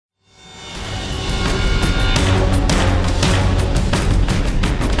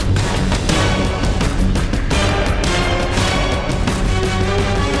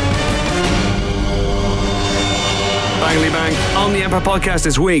Empire podcast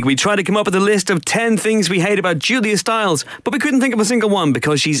this week, we tried to come up with a list of 10 things we hate about Julia Stiles, but we couldn't think of a single one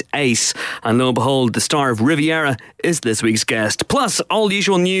because she's ace. And lo and behold, the star of Riviera is this week's guest. Plus, all the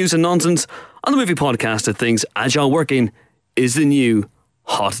usual news and nonsense on the movie podcast of things agile working is the new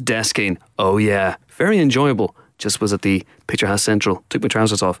hot desking. Oh yeah, very enjoyable. Just was at the Picture House Central. Took my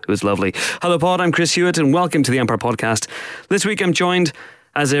trousers off. It was lovely. Hello pod, I'm Chris Hewitt and welcome to the Empire podcast. This week I'm joined,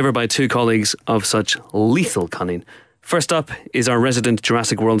 as ever, by two colleagues of such lethal cunning. First up is our resident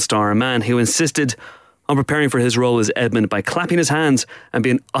Jurassic World star, a man who insisted on preparing for his role as Edmund by clapping his hands and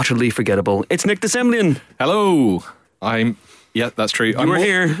being utterly forgettable. It's Nick DeSemblian. Hello. Yeah, that's true. We're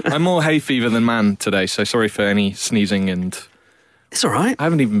here. I'm more hay fever than man today, so sorry for any sneezing and... It's all right. I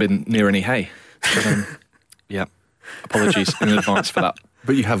haven't even been near any hay. But, yeah, apologies in advance for that.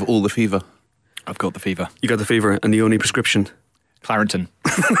 But you have all the fever. I've got the fever. You got the fever and the only prescription. Clarenton.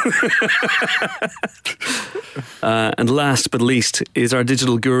 And last but least is our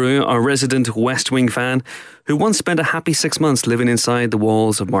digital guru, our resident West Wing fan, who once spent a happy 6 months living inside the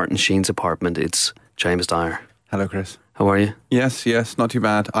walls of Martin Sheen's apartment. It's James Dyer. Hello, Chris. How are you? Yes, not too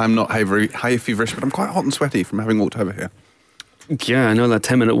bad. I'm not hay feverish, but I'm quite hot and sweaty from having walked over here. Yeah, I know that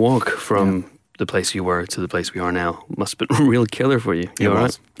 10-minute walk from the place you were to the place we are now must have been a real killer for you. You It all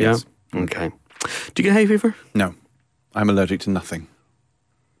was, right? yes. Yeah? Okay. Do you get hay fever? No, I'm allergic to nothing.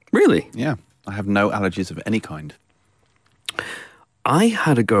 Really? Yeah, I have no allergies of any kind. I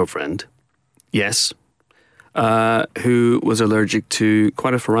had a girlfriend, yes, who was allergic to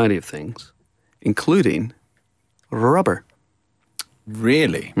quite a variety of things, including rubber.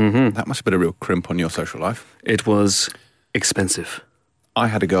 Really? Mm-hmm. That must have been a real crimp on your social life. It was expensive. I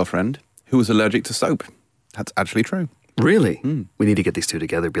had a girlfriend who was allergic to soap. That's actually true. Really? We need to get these two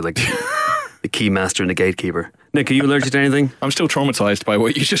together, be like the key master and the gatekeeper. Nick, are you allergic to anything? I'm still traumatised by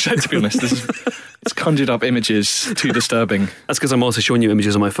what you just said, to be honest. It's conjured up images too disturbing. That's because I'm also showing you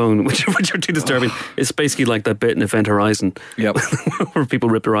images on my phone, which are too disturbing. It's basically like that bit in Event Horizon. Yep. Where people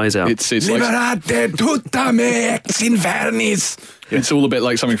rip their eyes out. It's like... It's all a bit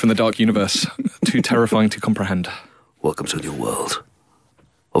like something from the Dark Universe. Too terrifying to comprehend. Welcome to a new world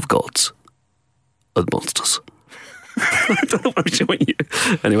of gods and monsters. I don't know what I'm showing you.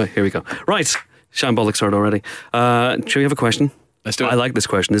 Anyway, here we go. Right, Shambolic start already. Shall we have a question? Let's do it. I like this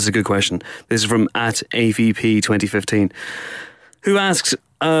question. This is a good question. This is from @AVP2015, who asks,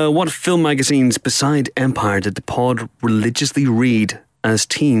 what film magazines beside Empire did the pod religiously read as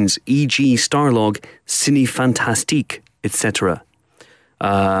teens, e.g. Starlog, Ciné Fantastique, etc.?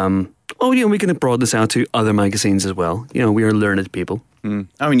 We can broaden this out to other magazines as well. You know, we are learned people.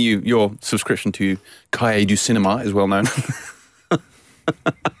 I mean, your subscription to Cahiers du Cinéma is well known.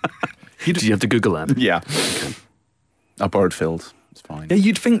 Did you have to Google that? Yeah. Okay. I borrowed Phil's. It's fine. Yeah,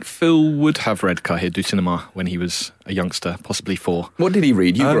 you'd think Phil would have read Cahiers du Cinéma when he was a youngster, possibly 4. What did he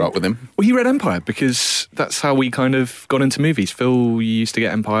read? You grew up with him. Well, he read Empire because that's how we kind of got into movies. Phil used to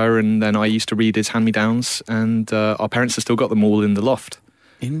get Empire and then I used to read his hand-me-downs and our parents have still got them all in the loft.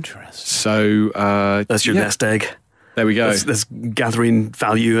 Interesting. So... That's your nest egg. There we go. That's gathering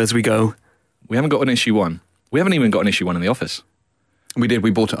value as we go. We haven't got an issue 1. We haven't even got an issue 1 in the office. We did.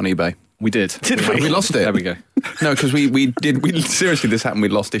 We bought it on eBay. We did. Did we? We lost it. There we go. No, because we seriously, this happened. We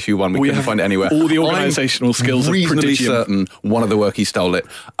lost issue 1. We couldn't find it anywhere. All the organisational skills of reasonably prodigium. certain one of the workies stole it.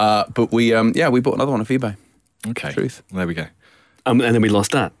 But we bought another one off eBay. Okay. Truth. There we go. And then we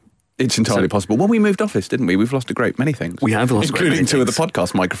lost that. It's entirely possible. Well, we moved office, didn't we? We've lost a great many things. We have lost a great including many 2 of the things.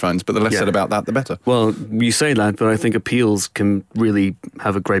 podcast microphones. But the less said about that, the better. Well, you say that, but I think appeals can really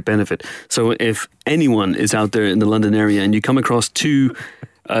have a great benefit. So if anyone is out there in the London area and you come across 2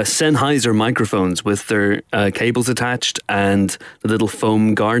 Sennheiser microphones with their cables attached and the little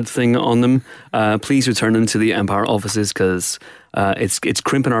foam guard thing on them, please return them to the Empire offices because it's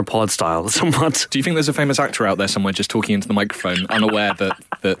crimping our pod style somewhat. Do you think there's a famous actor out there somewhere just talking into the microphone, unaware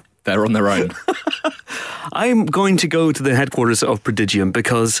that they're on their own? I'm going to go to the headquarters of Prodigium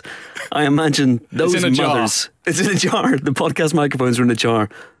because I imagine those in a jar. mothers... It's in a jar. The podcast microphones are in a jar.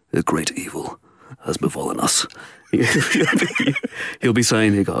 The great evil has befallen us. He'll be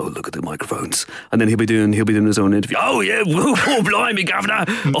saying, he'll go, oh, look at the microphones. And then he'll be doing his own interview. Oh, yeah, oh, blimey, Governor.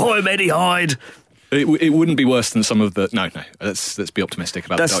 Oh, I'm Eddie Hyde. It wouldn't be worse than some of the... No. Let's be optimistic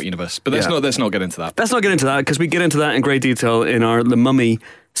about the Dark Universe. But let's not get into that. Let's not get into that, because we get into that in great detail in our The Mummy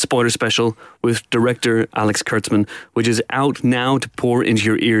spoiler special with director Alex Kurtzman, which is out now to pour into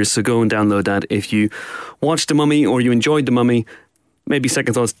your ears. So go and download that if you watched The Mummy or you enjoyed The Mummy. Maybe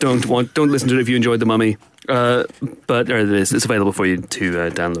second thoughts, don't listen to it if you enjoyed The Mummy. But there it is. It's available for you to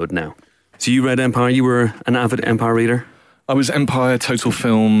download now. So you read Empire. You were an avid Empire reader. I was Empire, Total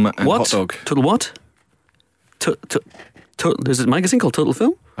Film, and what? Hot Dog. Total what? There's a magazine called Total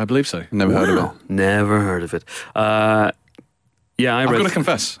Film? I believe so. Never heard of it. Never heard of it. Yeah, I've got to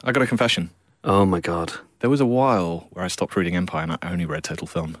confess. I got a confession. Oh my God. There was a while where I stopped reading Empire and I only read Total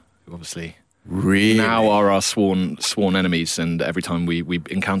Film. Obviously, Really? now are our sworn enemies, and every time we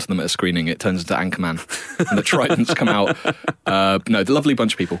encounter them at a screening, it turns into Anchorman, and the Tridents come out. No, the lovely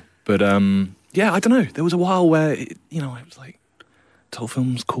bunch of people. But yeah, I don't know. There was a while where it was like, Total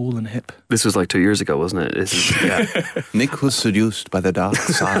Film's cool and hip. This was like 2 years ago, wasn't it? This is, yeah. Nick was seduced by the dark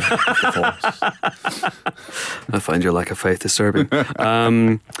side of the Force. I find your lack of faith disturbing.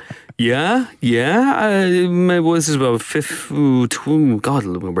 Yeah. This is about God,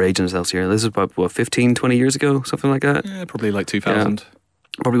 we're aging ourselves here. This is about 15, 20 years ago, something like that. Yeah, probably like 2000. Yeah.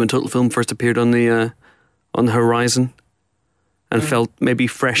 Probably when Total Film first appeared on the horizon, and felt maybe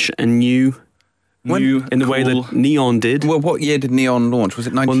fresh and new. In the way that Neon did. Well, what year did Neon launch? Was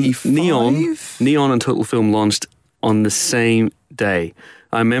it 95? Neon and Total Film launched on the same day.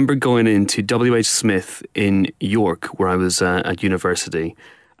 I remember going into W.H. Smith in York, where I was at university,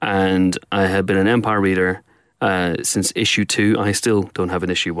 and I had been an Empire reader since issue 2. I still don't have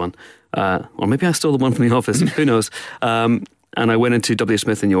an issue 1. Or maybe I stole the one from the office. Who knows? And I went into W.H.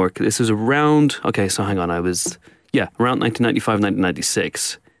 Smith in York. This was around, around 1995,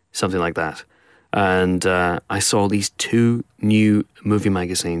 1996, something like that. And I saw these 2 new movie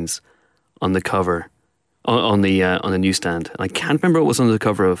magazines on the cover, on the newsstand. And I can't remember what was on the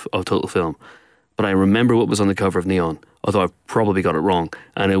cover of Total Film, but I remember what was on the cover of Neon, although I probably got it wrong.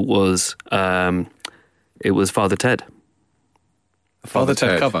 And it was Father Ted. Father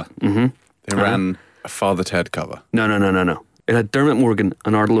Ted cover? Mm-hmm. They ran a Father Ted cover. No. It had Dermot Morgan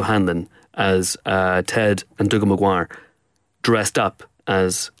and Ardal O'Hanlon as Ted and Dougal Maguire dressed up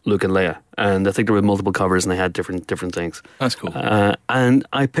as Luke and Leia, and I think there were multiple covers and they had different things. That's cool. And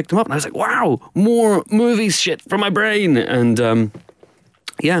I picked them up and I was like, wow, more movies shit from my brain. And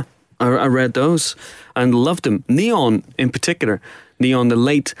I read those and loved them. Neon in particular. Neon, the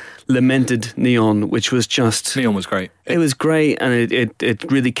late lamented Neon, which was just... Neon was great. It was great, and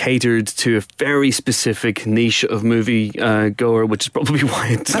it really catered to a very specific niche of movie goer, which is probably why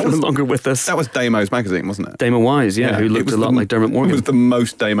it's no longer with us. That was Damo's magazine, wasn't it? Damo Wise, who looked a lot like Dermot Morgan. It was the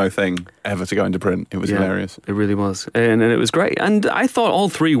most Damo thing ever to go into print. It was hilarious. It really was. And it was great. And I thought all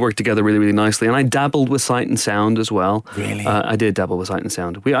 3 worked together really, really nicely. And I dabbled with sight and sound as well. Really? I did dabble with sight and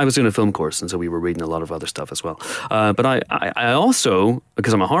sound. I was doing a film course, and so we were reading a lot of other stuff as well. But I also,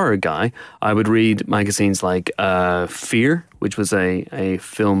 because I'm a horror guy, I would read magazines like Fear, which was a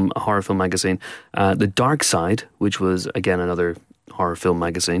horror film magazine, The Dark Side, which was, again, another horror film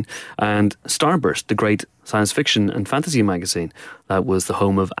magazine, and Starburst, the great science fiction and fantasy magazine that was the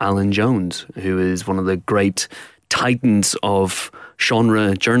home of Alan Jones, who is one of the great titans of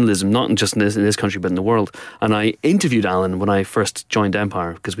genre journalism, not just in this country, but in the world. And I interviewed Alan when I first joined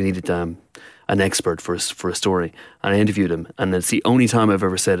Empire, because we needed an expert for a story, and I interviewed him, and it's the only time I've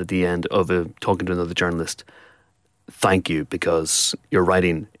ever said at the end of talking to another journalist, thank you, because your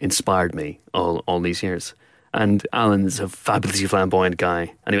writing inspired me all these years. And Alan is a fabulously flamboyant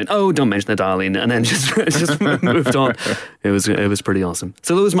guy, and he went, "Oh, don't mention the darling," and then just moved on. It was pretty awesome.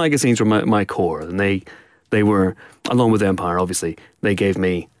 So those magazines were my core, and they were, along with Empire, obviously, they gave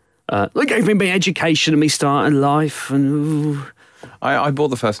me my education and me start in life. And I bought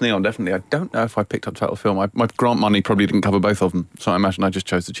the first Neon, definitely. I don't know if I picked up Total Film. My grant money probably didn't cover both of them, so I imagine I just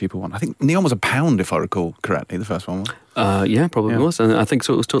chose the cheaper one. I think Neon was £1, if I recall correctly, the first one was. Probably was, and I think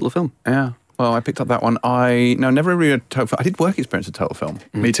so it was Total Film. Yeah. Well, I picked up that one. Never really read Total Film. I did work experience at Total Film.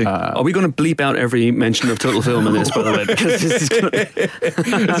 Me too. Are we going to bleep out every mention of Total Film in this, by the way? Because this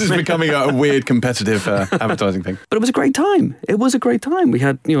is becoming a weird competitive advertising thing. But it was a great time. It was a great time. We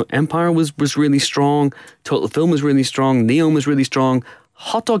had, Empire was really strong. Total Film was really strong. Neon was really strong.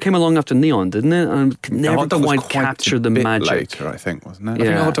 Hot Dog came along after Neon, didn't it? And could never quite capture the magic. Later, I think, wasn't it? I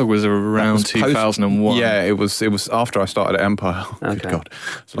think Hot Dog was around 2001. Yeah, it was after I started at Empire. Oh, good God,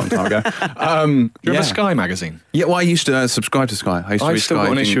 it's a long time ago. Do you remember Sky magazine? Yeah, well, I used to subscribe to Sky. I've still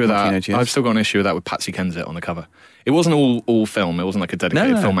got an issue with that. I've still got an issue with that with Patsy Kensit on the cover. It wasn't all film. It wasn't like a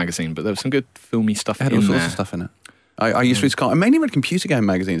dedicated film magazine, but there was some good filmy stuff in there. It had all sorts of stuff in it. I used to read Sky. I mainly read computer game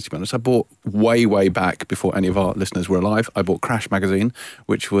magazines, to be honest. I bought way back before any of our listeners were alive. I bought Crash magazine,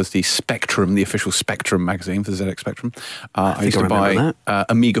 which was the Spectrum, the official Spectrum magazine for the ZX Spectrum. I used to buy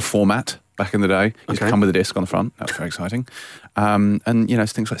Amiga format back in the day. It used to come with a disc on the front. That was very exciting. And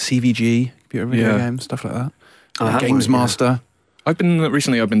things like CVG, computer video games, stuff like that. Games Master. I've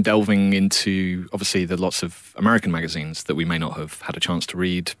been delving into, obviously, the lots of American magazines that we may not have had a chance to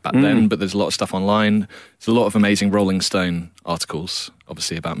read back then, but there's a lot of stuff online. There's a lot of amazing Rolling Stone articles,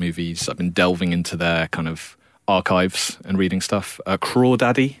 obviously, about movies. I've been delving into their kind of archives and reading stuff.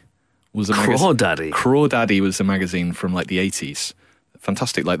 Crawdaddy was a magazine. Crawdaddy? Crawdaddy was a magazine from like the 80s.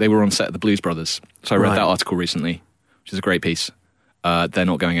 Fantastic. Like they were on set of the Blues Brothers. So I read that article recently, which is a great piece. They're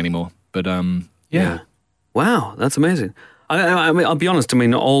not going anymore. But yeah. Wow, that's amazing. I mean, I'll be honest. I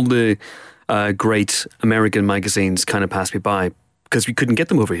mean, all the great American magazines kind of passed me by because we couldn't get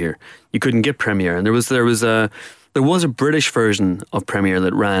them over here. You couldn't get Premiere, and there was a British version of Premiere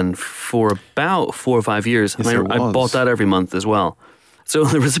that ran for about 4 or 5 years, and I bought that every month as well. So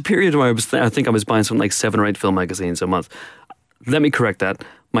there was a period where I think I was buying something like 7 or 8 film magazines a month. Let me correct that.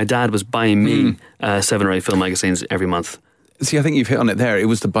 My dad was buying me 7 or 8 film magazines every month. See, I think you've hit on it there. It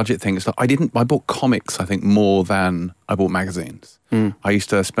was the budget thing. It's like I bought comics, I think, more than I bought magazines. I used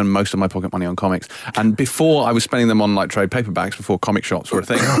to spend most of my pocket money on comics. And before I was spending them on like trade paperbacks, before comic shops were a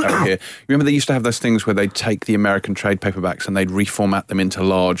thing over here. Remember they used to have those things where they'd take the American trade paperbacks and they'd reformat them into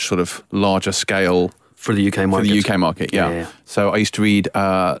larger scale. For the UK market. For the UK market, yeah. So I used to read,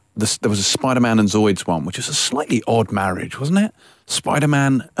 there was a Spider-Man and Zoids one, which is a slightly odd marriage, wasn't it?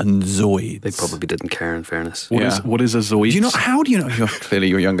 Spider-Man and Zoids. They probably didn't care, in fairness. What is a Zoid? How do you know? Clearly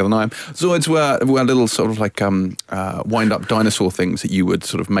you're younger than I am. Zoids were little sort of like wind-up dinosaur things that you would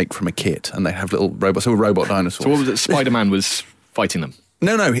sort of make from a kit, and they have little robots. They were robot dinosaurs. So what was it? Spider-Man was fighting them?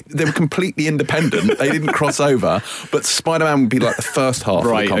 No, they were completely independent. They didn't cross over. But Spider-Man would be like the first half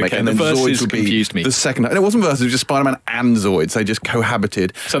of the comic, and then Zoids would be the second half. And it wasn't versus, it was just Spider-Man and Zoids. They just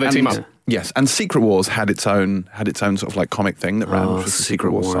cohabited. So they team up. Yes, and Secret Wars had its own sort of like comic thing that ran, which was the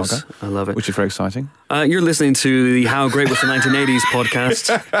Secret Wars saga. I love it. Which is very exciting. You're listening to the How Great Was the 1980s podcast.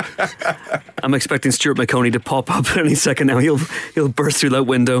 I'm expecting Stuart McConey to pop up any second now. He'll burst through that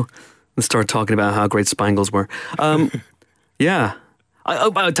window and start talking about how great Spangles were. Yeah.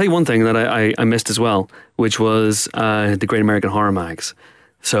 I'll tell you one thing that I missed as well, which was the Great American Horror Mags.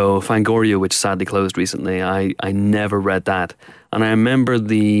 So Fangoria, which sadly closed recently, I never read that. And I remember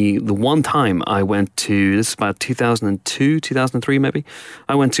the one time I went to, this is about 2002, 2003 maybe,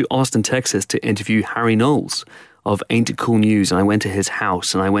 I went to Austin, Texas to interview Harry Knowles of Ain't It Cool News, and I went to his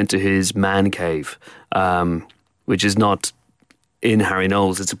house and I went to his man cave, which is not in Harry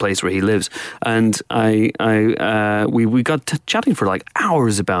Knowles, it's a place where he lives, and we got chatting for like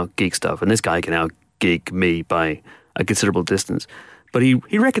hours about geek stuff, and this guy can out geek me by a considerable distance, but he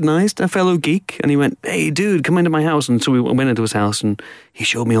recognised a fellow geek, and he went, "Hey dude, come into my house," and so we went into his house, and he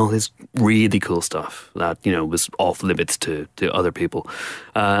showed me all his really cool stuff that was off limits to other people,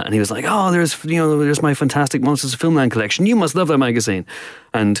 and he was like, "Oh, there's my fantastic Monsters of Filmland collection. You must love that magazine,"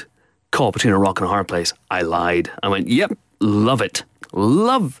 and caught between a rock and a hard place. I lied. I went, "Yep. Love it.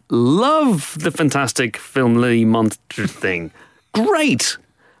 Love the fantastic Filmly monster thing. Great."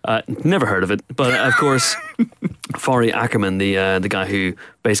 Never heard of it, but of course, Fari Ackerman, the guy who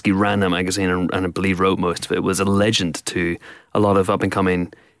basically ran that magazine and I believe wrote most of it, was a legend to a lot of up and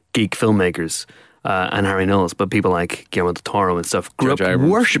coming geek filmmakers. And Harry Knowles, but people like Guillermo del Toro and stuff grew up,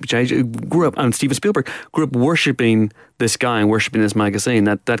 and Steven Spielberg grew up worshipping this guy and worshipping this magazine.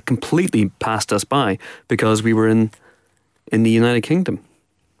 That completely passed us by because we were in the United Kingdom.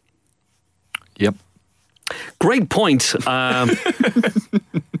 Yep. Great point.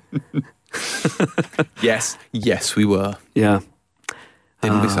 Yes, we were. Yeah.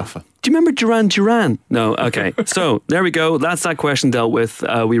 Didn't we suffer? Do you remember Duran Duran? No? Okay. So, there we go. That's that question dealt with.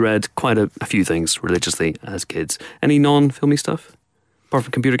 We read quite a few things religiously as kids. Any non-filmy stuff? Apart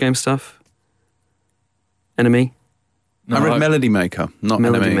from computer game stuff? Enemy? No, I read Melody Maker, not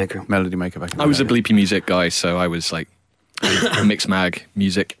Melody Enemy. Maker. Melody Maker back in the I was day. a bleepy music guy, so I was like a mix mag,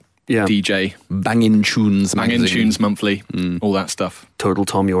 music, DJ. Bangin' Tunes Bangin' magazine. Tunes Monthly, all that stuff. Total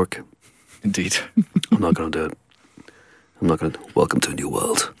Tom York. Indeed. I'm not going to do it. I'm not going to. Welcome to a new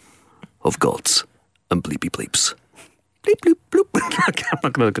world of gods and bleepy bleeps. Bleep, bloop, bloop. I'm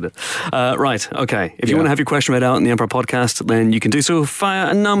not going to do it. Right, okay. If you want to have your question read out in the Empire podcast, then you can do so via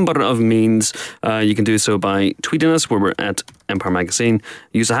a number of means. You can do so by tweeting us, where we're at Empire Magazine.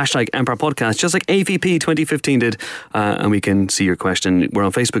 Use the hashtag Empire Podcast, just like AVP 2015 did, and we can see your question. We're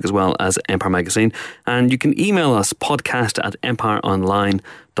on Facebook as well as Empire Magazine. And you can email us, podcast@empireonline.com.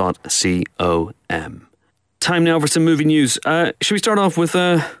 Time now for some movie news. Should we start off with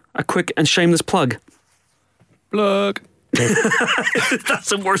a quick and shameless plug? Plug. That's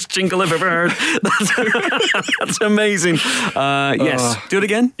the worst jingle I've ever heard. That's amazing. Yes, do it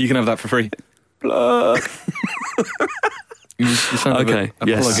again. You can have that for free. Plug. you sound like a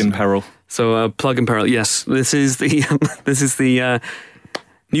plug in peril. So plug in peril. Yes, this is the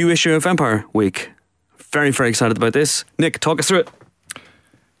new issue of Empire Week. Very, very excited about this. Nick, talk us through it.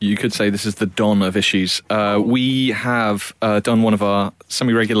 You could say this is the dawn of issues. We have done one of our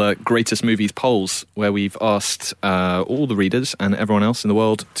semi-regular greatest movies polls where we've asked all the readers and everyone else in the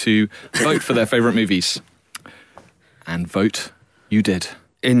world to vote for their favourite movies. And vote you did.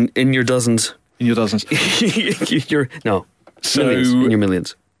 In your dozens. In your dozens. Millions. In your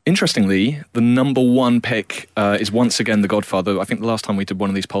millions. Interestingly, the number one pick is once again The Godfather. I think the last time we did one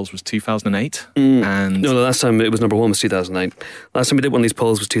of these polls was 2008. And no, the last time it was number one was 2008. Last time we did one of these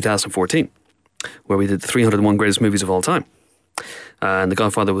polls was 2014, where we did the 301 greatest movies of all time. And The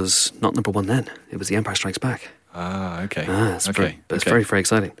Godfather was not number one then. It was The Empire Strikes Back. Okay. It's very, very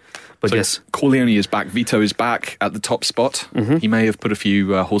exciting. But so yes. Corleone is back. Vito is back at the top spot. Mm-hmm. He may have put a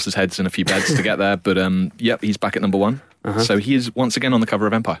few horses' heads in a few beds to get there, but he's back at number one. So he is once again on the cover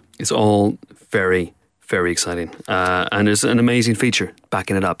of Empire. It's all very, very exciting. And there's an amazing feature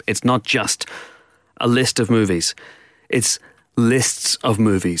backing it up. It's not just a list of movies. It's lists of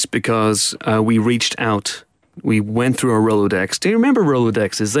movies because we reached out. We went through our Rolodex. Do you remember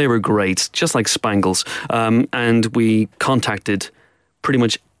Rolodexes? They were great, just like Spangles. And we contacted pretty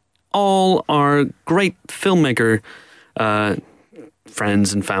much all our great filmmaker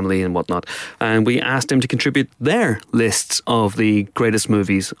friends and family and whatnot. And we asked them to contribute their lists of the greatest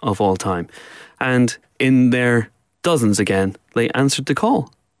movies of all time. And in their dozens again, they answered the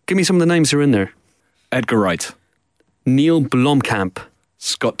call. Give me some of the names who are in there. Edgar Wright. Neil Blomkamp.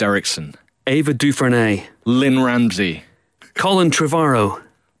 Scott Derrickson. Ava DuVernay. Lynn Ramsey. Colin Trevorrow.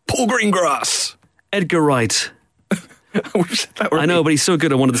 Paul Greengrass. Edgar Wright. We've said that already. I know, but he's so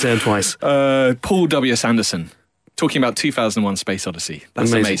good I wanted to say it twice. Paul W. Sanderson. Talking about 2001 Space Odyssey.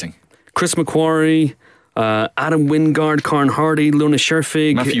 That's amazing. Chris McQuarrie, Adam Wingard, Corn Hardy, Lorna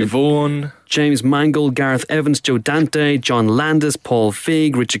Scherfig, Matthew Vaughn, James Mangold, Gareth Evans, Joe Dante, John Landis, Paul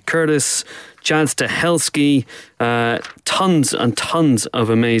Feig, Richard Curtis, Chad Stahelski, tons and tons of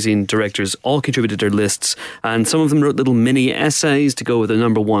amazing directors all contributed their lists, and some of them wrote little mini essays to go with the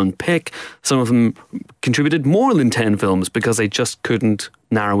number one pick. Some of them contributed more than 10 films because they just couldn't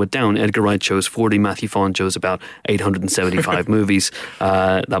narrow it down. Edgar Wright chose 40, Matthew Vaughn chose about 875 movies.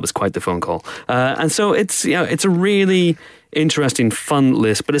 That was quite the phone call. And so it's a really interesting, fun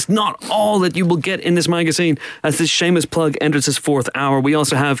list, but it's not all that you will get in this magazine. As this shameless plug enters its fourth hour, we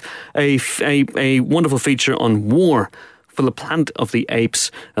also have a wonderful feature on war for the Planet of the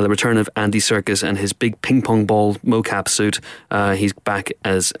Apes, the return of Andy Serkis and his big ping pong ball mocap suit. He's back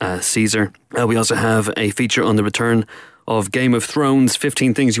as Caesar. We also have a feature on the return of Game of Thrones,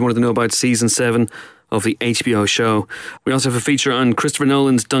 15 things you wanted to know about season 7 of the HBO show. We also have a feature on Christopher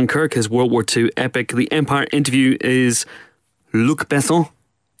Nolan's Dunkirk, his World War II epic. The Empire interview is Luc Besson.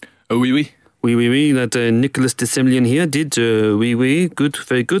 Oh, oui, oui. Oui, oui, oui, that Nicolas de Semlyen here did. Oui, oui, good,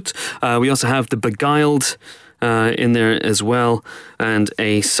 very good. We also have The Beguiled in there as well, and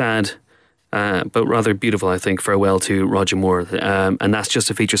a sad but rather beautiful, I think, farewell to Roger Moore. And that's just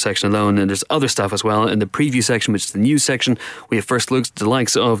a feature section alone, and there's other stuff as well. In the preview section, which is the news section, we have first looks at the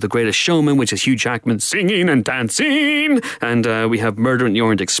likes of The Greatest Showman, which is Hugh Jackman singing and dancing, and we have Murder in the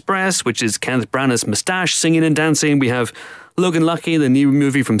Orient Express, which is Kenneth Branagh's moustache singing and dancing. We have Logan Lucky, the new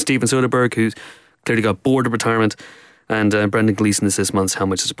movie from Steven Soderbergh, who's clearly got bored of retirement. And Brendan Gleeson is this month's How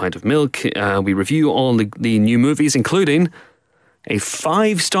Much Is a Pint of Milk. We review all the new movies, including a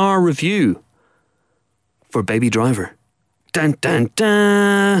 5-star review for Baby Driver. Dun, dun,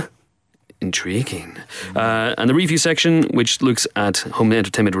 dun. Intriguing. And the review section, which looks at home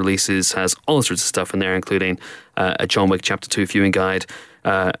entertainment releases, has all sorts of stuff in there, including a John Wick Chapter 2 viewing guide,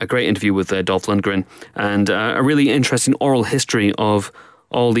 a great interview with Dolph Lundgren, and a really interesting oral history of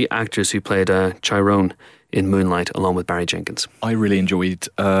all the actors who played Chiron in Moonlight, along with Barry Jenkins. I really enjoyed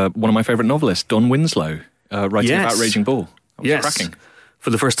one of my favourite novelists, Don Winslow, writing about Raging Bull. That was cracking.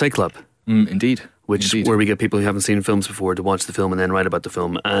 For the First Take Club. Indeed. Which is where we get people who haven't seen films before to watch the film and then write about the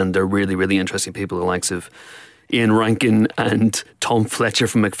film. And they're really, really interesting people, the likes of Ian Rankin and Tom Fletcher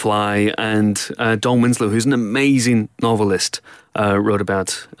from McFly and Don Winslow, who's an amazing novelist, wrote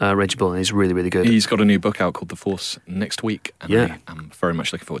about Raging Bull, and he's really, really good. He's got a new book out called The Force next week, and I am very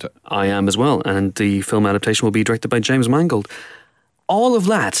much looking forward to it. I am as well, and the film adaptation will be directed by James Mangold. All of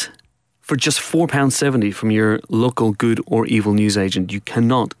that for just £4.70 from your local good or evil newsagent. You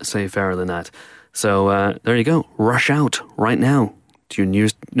cannot say fairer than that. So there you go. Rush out right now to your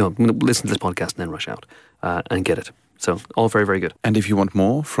news. No, listen to this podcast and then rush out and get it. So all very, very good. And if you want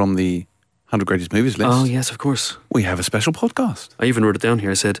more from the 100 Greatest Movies list... Oh, yes, of course. We have a special podcast. I even wrote it down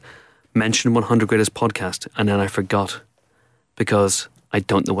here. I said, mention 100 Greatest Podcast. And then I forgot because I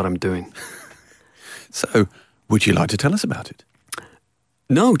don't know what I'm doing. So, would you like to tell us about it?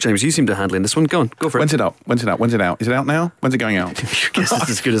 No, James, you seem to handling this one. Go on, go for it. When's it out? When's it out? When's it out? Is it out now? When's it going out? Your guess is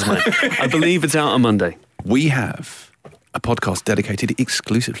as good as mine. I believe it's out on Monday. We have a podcast dedicated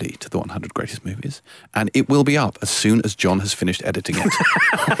exclusively to the 100 greatest movies, and it will be up as soon as John has finished editing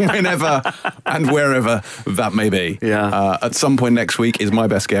it, whenever and wherever that may be. Yeah. At some point next week is my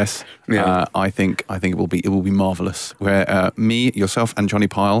best guess. Yeah. I think it will be marvelous. Where me, yourself, and Johnny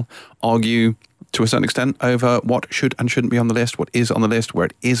Pyle argue to a certain extent over what should and shouldn't be on the list, what is on the list, where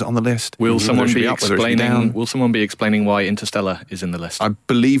it is on the list. Will whether someone it should be up, whether it should be down. explaining? Will someone be explaining why Interstellar is in the list? I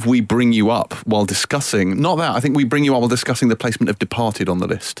believe we bring you up while discussing, not that, I think we bring you up while discussing the placement of Departed on the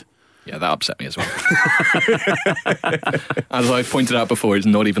list. Yeah, that upset me as well. As I've pointed out before, it's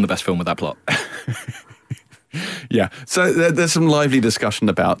not even the best film with that plot. Yeah, so there's some lively discussion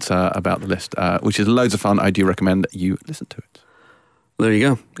about the list, which is loads of fun. I do recommend you listen to it. There you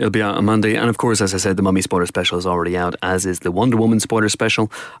go. It'll be out on Monday. And of course, as I said, the Mummy spoiler special is already out, as is the Wonder Woman spoiler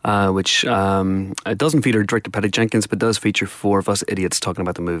special, which it doesn't feature director Patty Jenkins, but does feature four of us idiots talking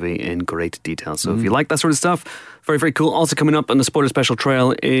about the movie in great detail. So if you like that sort of stuff, very, very cool. Also coming up on the spoiler special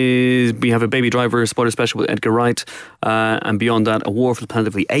trail is we have a Baby Driver spoiler special with Edgar Wright. And beyond that, a War for the Planet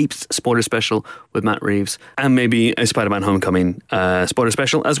of the Apes spoiler special with Matt Reeves. And maybe a Spider-Man Homecoming spoiler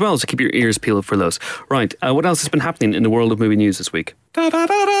special as well. So keep your ears peeled for those. Right. What else has been happening in the world of movie news this week? Danny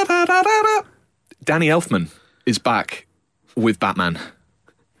Elfman is back with Batman.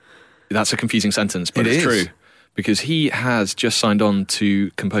 That's a confusing sentence, but it's true. Because he has just signed on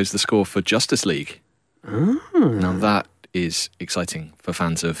to compose the score for Justice League. Now that is exciting for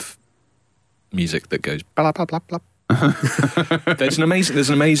fans of music that goes blah blah blah blah. There's an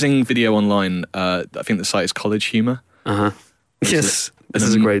amazing video online. I think the site is College Humor. Yes, this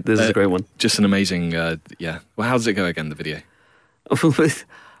is a great one. Just an amazing, yeah. Well, how does it go again? The video. It's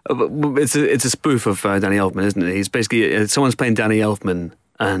a spoof of Danny Elfman, isn't it? He's basically someone's playing Danny Elfman,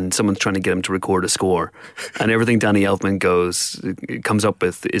 and someone's trying to get him to record a score, and everything Danny Elfman comes up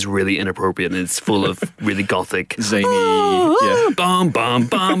with is really inappropriate, and it's full of really gothic, zany, yeah. Bum bum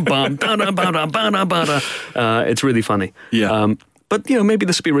bum bum da da ba da ba da ba da. It's really funny. Yeah. But maybe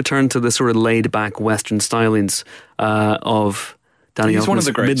this would be a return to the sort of laid back Western stylings of Danny He's one of Elfman's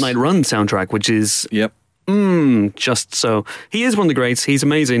the greats. Midnight Run soundtrack, which is Yep. just so. He is one of the greats. He's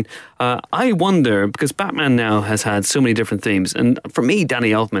amazing. I wonder, because Batman now has had so many different themes, and for me,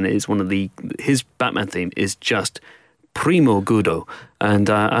 Danny Elfman is his Batman theme is just primo gudo. And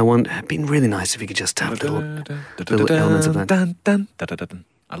it'd be really nice if he could just have little elements of that.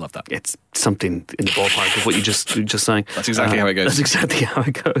 I love that. It's something in the ballpark of what you just sang. That's exactly how it goes. That's exactly how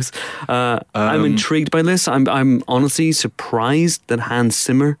it goes. I'm intrigued by this. I'm honestly surprised that Hans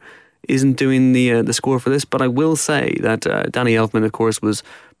Zimmer isn't doing the score for this, but I will say that Danny Elfman, of course, was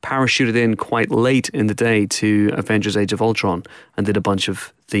parachuted in quite late in the day to Avengers Age of Ultron and did a bunch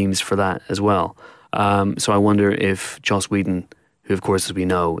of themes for that as well. So I wonder if Joss Whedon, who of course, as we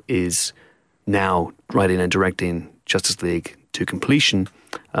know, is now writing and directing Justice League to completion,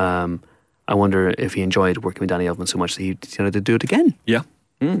 I wonder if he enjoyed working with Danny Elfman so much that he decided to do it again. Yeah.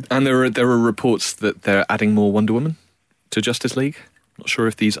 And there are reports that they're adding more Wonder Woman to Justice League. Not sure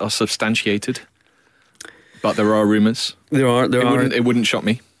if these are substantiated, but there are rumours. There are. It wouldn't shock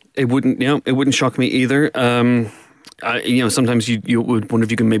me. It wouldn't shock me either. Sometimes you would wonder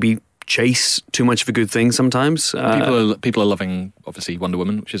if you can maybe chase too much of a good thing. Sometimes people are loving, obviously, Wonder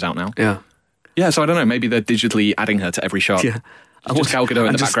Woman, which is out now. Yeah. So I don't know. Maybe they're digitally adding her to every shot. Yeah. Just Gal Gadot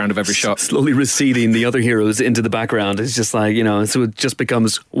in the background of every shot. Slowly receding the other heroes into the background. It's just like, so it just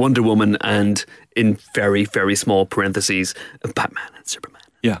becomes Wonder Woman and in very, very small parentheses, Batman and Superman.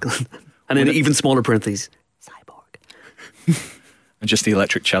 Yeah. And in even smaller parentheses, Cyborg. And just the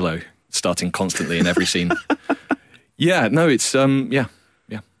electric cello starting constantly in every scene. Yeah, no, it's,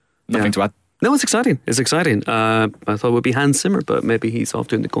 Nothing to add. No, it's exciting. It's exciting. I thought it would be Hans Zimmer, but maybe he's off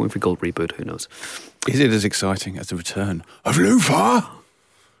doing the Going for Gold reboot. Who knows? Is it as exciting as the return of Luthor?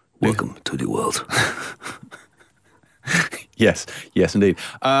 Welcome to the world. Yes, indeed.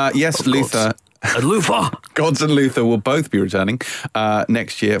 Yes, Luthor. And Luthor. Gods and Luthor will both be returning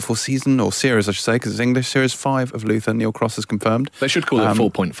next year for season, or series, I should say, because it's English, series 5 of Luthor. Neil Cross has confirmed. They should call it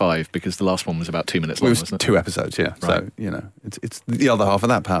 4.5 because the last one was about 2 minutes long, it was wasn't it? 2 episodes, yeah. Right. So, it's the other half of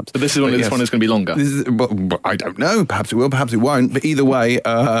that, perhaps. But this is one is going to be longer. I don't know. Perhaps it will, perhaps it won't. But either way,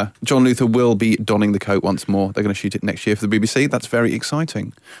 John Luthor will be donning the coat once more. They're going to shoot it next year for the BBC. That's very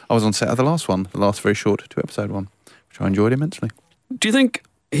exciting. I was on set of the last very short 2-episode one, which I enjoyed immensely. Do you think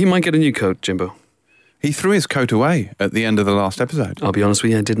he might get a new coat, Jimbo? He threw his coat away at the end of the last episode. I'll be honest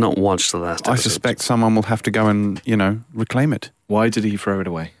with you, I did not watch the last episode. I suspect someone will have to go and, reclaim it. Why did he throw it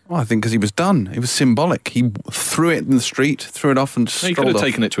away? Well, I think because he was done. It was symbolic. He threw it in the street, threw it off and strolled off. He could have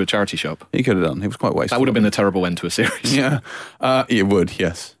taken it to a charity shop. He could have done. It was quite wasteful. That would have been a terrible end to a series. Yeah, it would,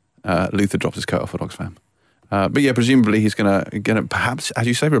 yes. Luther drops his coat off at Oxfam. But yeah, presumably he's going to perhaps, as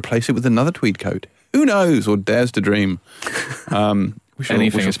you say, replace it with another tweed coat. Who knows, or dares to dream.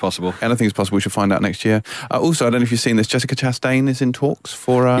 Anything is possible. Anything is possible. We should find out next year. Also, I don't know if you've seen this, Jessica Chastain is in talks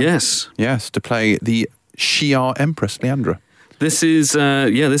for... Yes, to play the Shi'ar Empress, Leandra. This is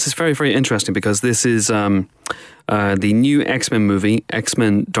very, very interesting because this is the new X-Men movie,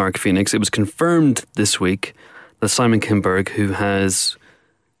 X-Men Dark Phoenix. It was confirmed this week that Simon Kinberg, who has,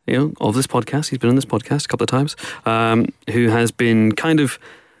 of this podcast, he's been on this podcast a couple of times, who has been kind of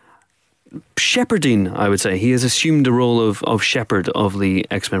shepherding, I would say. He has assumed the role of shepherd of the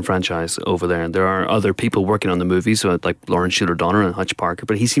X-Men franchise over there. And there are other people working on the movies, so like Lawrence Schuler-Donner and Hutch Parker,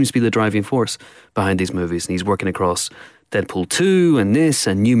 but he seems to be the driving force behind these movies. And he's working across Deadpool 2 and this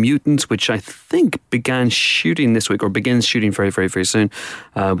and New Mutants, which I think begins shooting this week, or begins shooting very, very, very soon,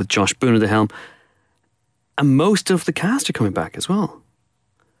 with Josh Boone at the helm. And most of the cast are coming back as well.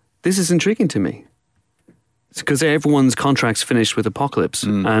 This is intriguing to me. It's because everyone's contracts finished with Apocalypse.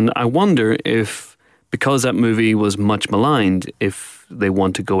 And I wonder if, because that movie was much maligned, if they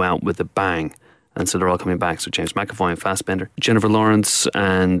want to go out with a bang. And so they're all coming back. So James McAvoy and Fassbender, Jennifer Lawrence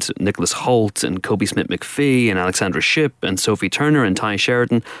and Nicholas Hoult and Kobe Smith-McPhee and Alexandra Shipp and Sophie Turner and Ty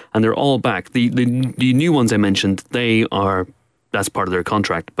Sheridan. And they're all back. The new ones I mentioned, that's part of their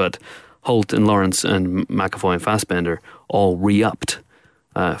contract. But Hoult and Lawrence and McAvoy and Fassbender all re-upped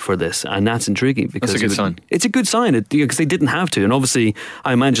for this, and that's intriguing because that's a good sign. It's a good sign because they didn't have to, and obviously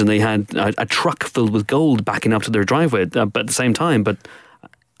I imagine they had a truck filled with gold backing up to their driveway but at the same time, but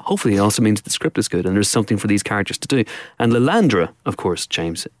hopefully it also means the script is good and there's something for these characters to do. And Lilandra, of course,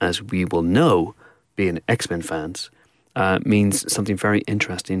 James, as we will know, being X-Men fans, means something very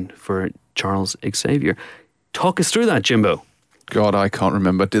interesting for Charles Xavier. Talk us through that, Jimbo. God, I can't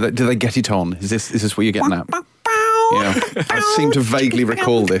remember. Do they get it on? Is this what you're getting at? Yeah, I seem to vaguely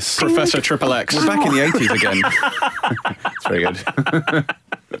recall this. Professor Triple X. We're back in the 80s again. It's very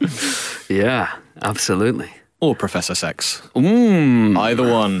good. Yeah, absolutely. Or Professor Sex. Either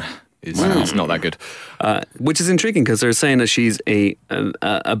one is not that good. Which is intriguing because they're saying that she's a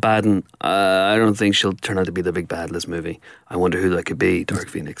bad one. I don't think she'll turn out to be the big bad in this movie. I wonder who that could be, Dark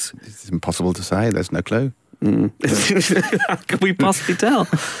Phoenix. It's impossible to say. There's no clue. How could we possibly tell?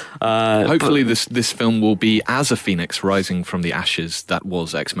 Hopefully this film will be as a phoenix rising from the ashes that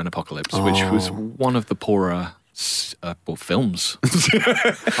was X-Men Apocalypse, which was one of the poorer films.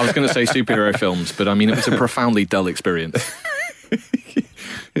 I was going to say superhero films, but I mean it was a profoundly dull experience.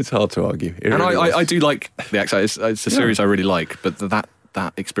 It's hard to argue. And I do like the X-Men. It's a series I really like, but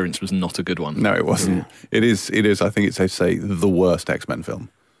that experience was not a good one. No, it wasn't. It is. I think it's safe to say the worst X-Men film.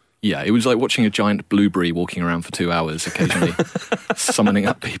 Yeah, it was like watching a giant blueberry walking around for 2 hours, occasionally summoning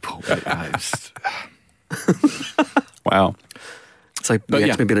up people. Wow. It's like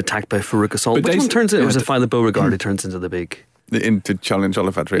X-Men being attacked by Farouk Assault. Which one turns into, or was it Philo Beauregard who turns into the big... Into Challenge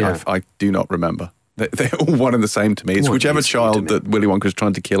Olifactory, yeah. I do not remember. They're all one and the same to me. It's whichever child that Willy Wonka's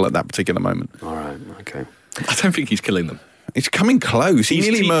trying to kill at that particular moment. All right, okay. I don't think he's killing them. It's coming close. He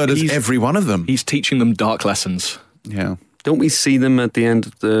nearly murders every one of them. He's teaching them dark lessons. Yeah. Don't we see them at the end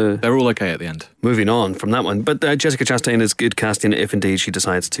of the... They're all okay at the end. Moving on from that one. But Jessica Chastain is good casting if indeed she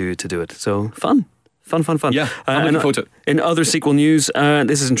decides to do it. So fun. Yeah, I'm looking forward to it. In other sequel news,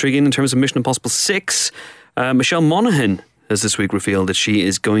 this is intriguing in terms of Mission Impossible 6. Michelle Monaghan has this week revealed that she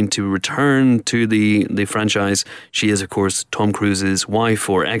is going to return to the franchise. She is, of course, Tom Cruise's wife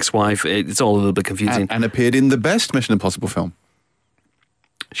or ex-wife. It's all a little bit confusing. And appeared in the best Mission Impossible film.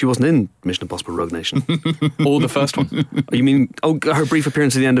 She wasn't in Mission Impossible Rogue Nation. Or the first one. You mean, her brief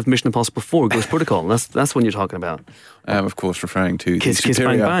appearance at the end of Mission Impossible 4, Ghost Protocol. That's what you're talking about. Of course, referring to Kiss Kiss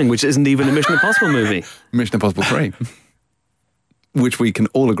Bang Bang, which isn't even a Mission Impossible movie. Mission Impossible 3. Which we can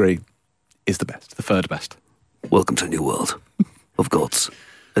all agree is the best. The third best. Welcome to a new world of gods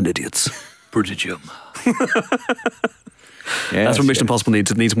and idiots. Prodigium. That's what Mission Impossible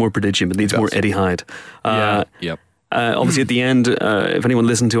needs. It needs more Prodigium. It needs more Eddie Hyde. Yep. Obviously, at the end, if anyone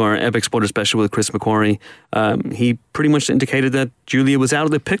listened to our Epic Spoiler special with Chris McQuarrie, he pretty much indicated that Julia was out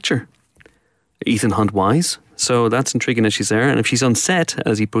of the picture, Ethan Hunt-wise. So that's intriguing that she's there. And if she's on set,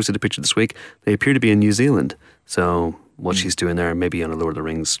 as he posted a picture this week, they appear to be in New Zealand. So what she's doing there, maybe on a Lord of the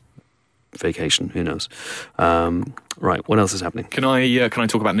Rings vacation, who knows. Right, what else is happening? Can I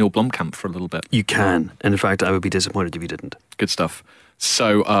talk about Neil Blomkamp for a little bit? You can. And in fact, I would be disappointed if you didn't. Good stuff.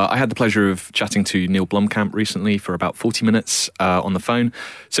 So I had the pleasure of chatting to Neil Blomkamp recently for about 40 minutes on the phone.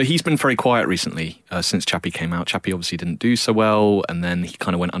 So he's been very quiet recently since Chappie came out. Chappie obviously didn't do so well, and then he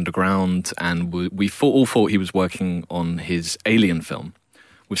kind of went underground, and we all thought he was working on his Alien film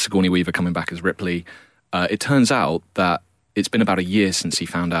with Sigourney Weaver coming back as Ripley. It turns out that it's been about a year since he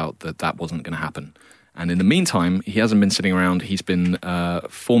found out that wasn't going to happen. And in the meantime, he hasn't been sitting around. He's been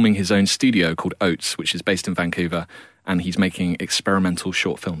forming his own studio called Oats, which is based in Vancouver, and he's making experimental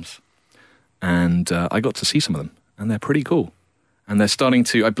short films. And I got to see some of them, and they're pretty cool. And they're starting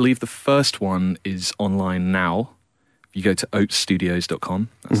to, I believe the first one is online now. If you go to oatsstudios.com,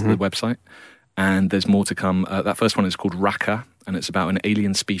 that's the website. And there's more to come. That first one is called Raka, and it's about an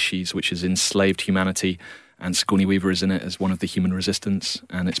alien species which has enslaved humanity, and Sigourney Weaver is in it as one of the human resistance,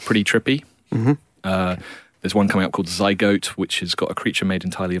 and it's pretty trippy. There's one coming out called Zygote, which has got a creature made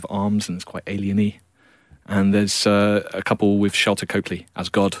entirely of arms, and it's quite alien-y. And there's a couple with Shelter Copley as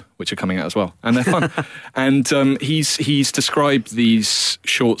God, which are coming out as well. And they're fun. And he's described these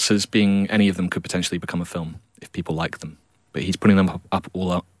shorts as being, any of them could potentially become a film if people like them. But he's putting them up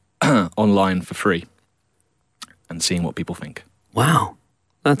all online for free and seeing what people think. Wow.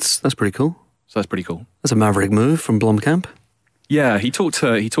 That's pretty cool. So that's pretty cool. That's a maverick move from Blomkamp. Yeah, he talked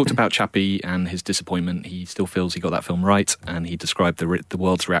about Chappie and his disappointment. He still feels he got that film right, and he described the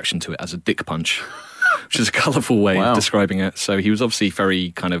world's reaction to it as a dick punch, which is a colourful way of describing it. So he was obviously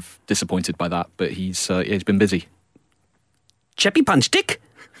very kind of disappointed by that, but he's been busy. Chappie punch dick?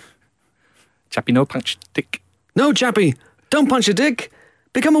 Chappie no punch dick. No, Chappie, don't punch a dick.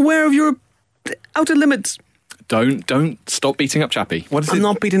 Become aware of your outer limits. Don't stop beating up Chappie. What is I'm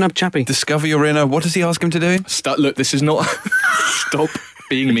not beating up Chappie. Discover your inner. What does he ask him to do? Look, this is not... Stop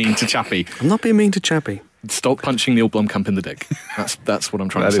being mean to Chappie. I'm not being mean to Chappie. Stop punching Neil Blomkamp in the dick. That's what I'm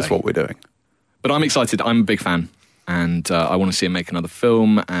trying to say. That is what we're doing. But I'm excited. I'm a big fan. And I want to see him make another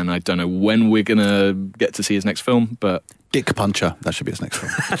film. And I don't know when we're going to get to see his next film, but... Dick Puncher. That should be his next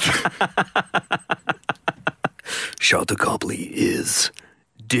film. Shelter Copley is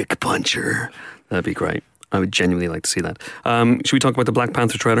Dick Puncher. That'd be great. I would genuinely like to see that. Should we talk about the Black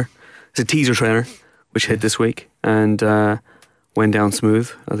Panther trailer? It's a teaser trailer, which hit this week and went down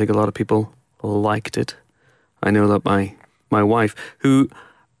smooth. I think a lot of people liked it. I know that my wife, who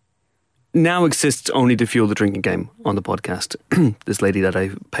now exists only to fuel the drinking game on the podcast, this lady that I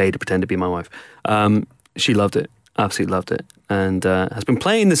pay to pretend to be my wife, she loved it, absolutely loved it, and has been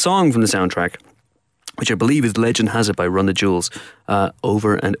playing the song from the soundtrack, which I believe is Legend Has It by Run the Jewels,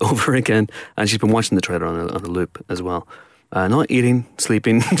 over and over again. And she's been watching the trailer on a loop as well. Not eating,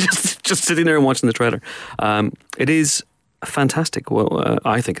 sleeping, just sitting there and watching the trailer. It is fantastic. Well,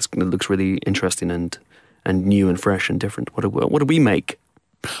 I think it looks really interesting and new and fresh and different. What do we make?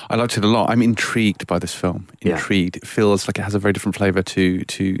 I liked it a lot. I'm intrigued by this film. Intrigued. It feels like it has a very different flavour to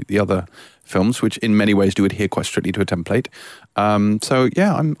the other films, which in many ways do adhere quite strictly to a template. So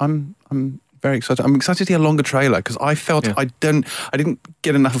yeah, I'm very excited. I'm excited to see a longer trailer because I felt I didn't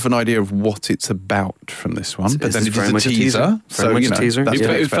get enough of an idea of what it's about from this one. But then it's very much a teaser. Very much a teaser.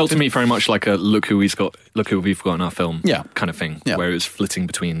 It felt to me very much like a look who we've got in our film kind of thing, where it was flitting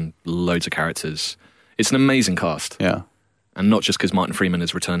between loads of characters. It's an amazing cast. Yeah. And not just because Martin Freeman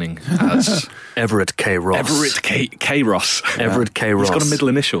is returning as Everett K. Ross. Everett K. Ross. Everett K. Ross. He's got a middle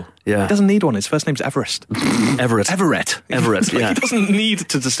initial. Yeah. He doesn't need one. His first name's Everest. Everett. Yeah. He doesn't need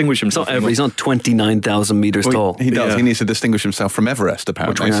to distinguish himself. He's not 29,000 metres tall. He does. Yeah. He needs to distinguish himself from Everest,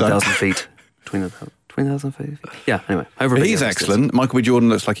 apparently. Or 29,000 feet. 20,000 feet. Yeah, anyway. But he's excellent. Michael B. Jordan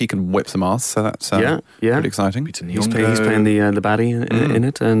looks like he can whip some ass, so that's pretty exciting. He's playing the baddie in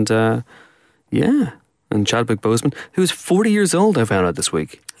it, and and Chadwick Boseman, who's 40 years old, I found out this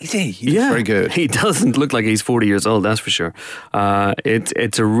week. Is he? He's very good. He doesn't look like he's 40 years old, that's for sure.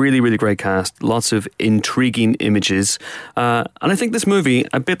 It's a really, really great cast. Lots of intriguing images. And I think this movie,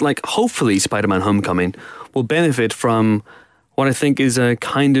 a bit like hopefully Spider-Man Homecoming, will benefit from what I think is a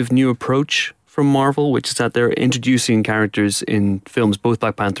kind of new approach from Marvel, which is that they're introducing characters in films. Both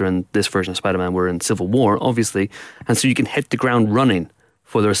Black Panther and this version of Spider-Man were in Civil War, obviously. And so you can hit the ground running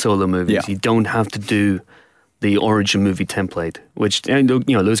for their solo movies. Yeah. You don't have to do the origin movie template, which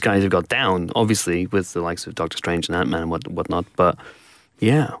those guys have got down, obviously, with the likes of Doctor Strange and Ant-Man and whatnot. But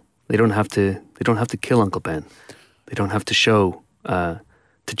yeah, they don't have to kill Uncle Ben. They don't have to show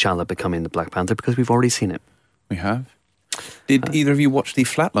T'Challa becoming the Black Panther because we've already seen it. We have. Did either of you watch the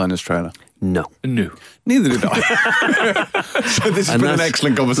Flatliners trailer? No. Neither did I. So this has been an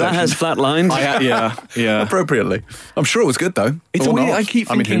excellent conversation. That has flatlined. Yeah. Appropriately. I'm sure it was good, though. It's weird. I keep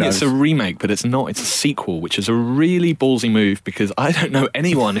thinking it's a remake, but it's not. It's a sequel, which is a really ballsy move because I don't know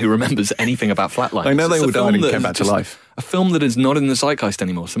anyone who remembers anything about Flatliners. I know they all died and came back to life. a film that is not in the zeitgeist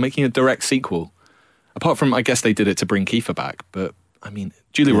anymore. So making a direct sequel, apart from, I guess they did it to bring Kiefer back, but I mean,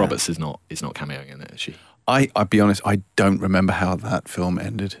 Julia Roberts is not cameoing in it, is she? I'll be honest, I don't remember how that film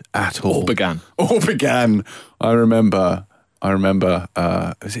ended at all. All began. I remember.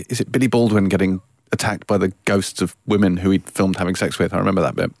 Is it Billy Baldwin getting attacked by the ghosts of women who he'd filmed having sex with? I remember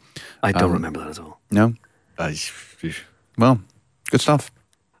that bit. I don't remember that at all. No? Well, good stuff.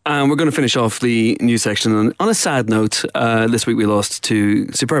 And we're going to finish off the news section on a sad note. This week we lost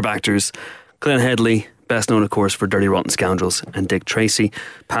two superb actors. Glenn Headley, best known, of course, for Dirty Rotten Scoundrels, and Dick Tracy,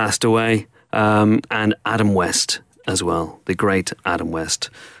 passed away. And Adam West as well, the great Adam West.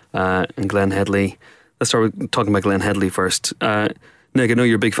 And Glenn Headley. Let's start with talking about Glenn Headley first. Nick, I know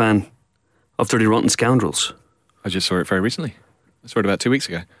you're a big fan of Dirty Rotten Scoundrels. I just saw it very recently. I saw it about 2 weeks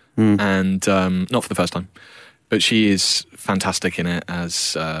ago. And not for the first time. But she is fantastic in it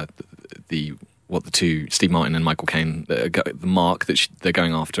as the two, Steve Martin and Michael Caine, the mark that they're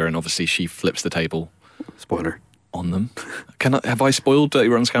going after, and obviously she flips the table. Spoiler. On them. Have I spoiled Dirty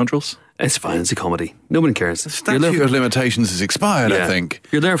Rotten Scoundrels? It's fine, it's a comedy. Nobody cares. The statute of limitations has expired, I think.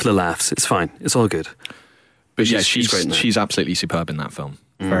 You're there for the laughs. It's fine. It's all good. But she's absolutely superb in that film.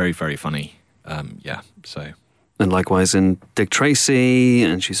 Very, very funny. So... And likewise in Dick Tracy,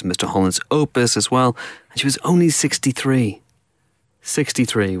 and she's in Mr. Holland's Opus as well. And she was only 63.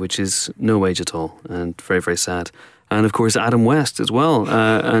 63, which is no age at all, and very, very sad. And of course, Adam West as well.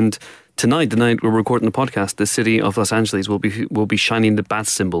 And tonight, the night we're recording the podcast, the city of Los Angeles will be shining the bat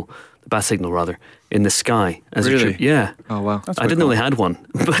signal, in the sky. Really? Yeah. Oh, wow. I didn't know they had one,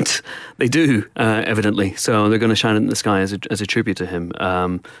 but they do, evidently. So they're going to shine it in the sky as a tribute to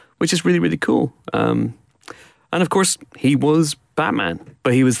him, which is really, really cool. And of course, he was Batman.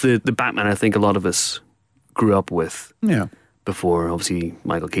 But he was the Batman I think a lot of us grew up with. Yeah. Before, obviously,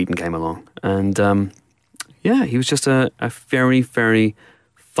 Michael Keaton came along. And, he was just a very, very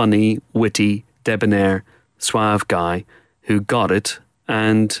funny, witty, debonair, suave guy who got it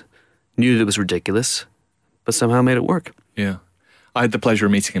and knew that it was ridiculous, but somehow made it work. Yeah. I had the pleasure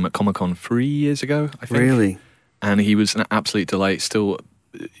of meeting him at Comic-Con 3 years ago, I think. Really? And he was an absolute delight. Still,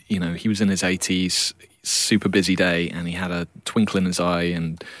 he was in his 80s, super busy day, and he had a twinkle in his eye,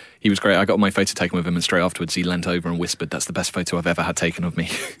 and he was great. I got my photo taken with him, and straight afterwards he leant over and whispered, "That's the best photo I've ever had taken of me,"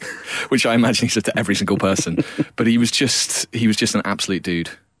 which I imagine he said to every single person. But he was just an absolute dude,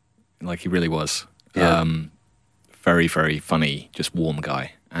 like he really was. Yeah. Very, very funny, just warm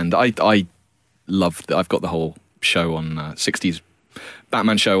guy. And I loved. I've got the whole show on 60s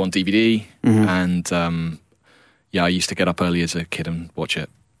Batman show on DVD, and I used to get up early as a kid and watch it.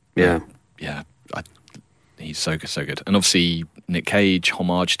 Yeah. He's so good. And obviously Nick Cage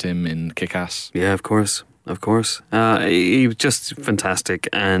homaged him in Kick-Ass. Yeah, of course. He was just fantastic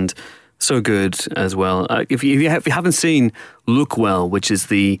and so good as well. If you haven't seen Look Well, which is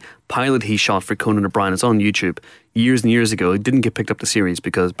the pilot he shot for Conan O'Brien, it's on YouTube years and years ago. It didn't get picked up the series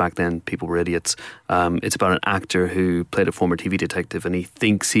because back then people were idiots. It's about an actor who played a former TV detective and he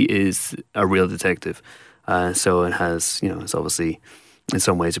thinks he is a real detective. So it has, it's obviously in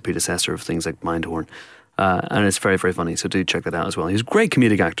some ways a predecessor of things like Mindhorn. And it's very, very funny, so do check that out as well. He's a great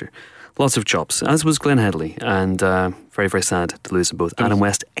comedic actor. Lots of chops, as was Glenn Headley. And very, very sad to lose them both. Adam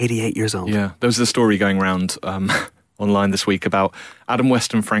West, 88 years old. Yeah, there was a story going around online this week about Adam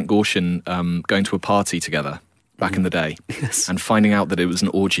West and Frank Gorshin going to a party together back in the day. Yes. And finding out that it was an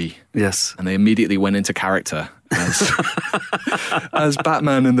orgy. Yes. And they immediately went into character as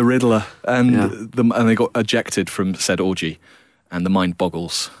Batman and the Riddler. And they got ejected from said orgy. And the mind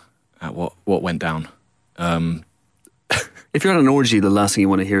boggles at what went down. If you're at an orgy, the last thing you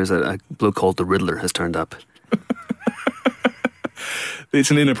want to hear is that a bloke called the Riddler has turned up. It's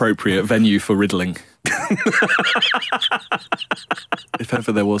an inappropriate venue for riddling. If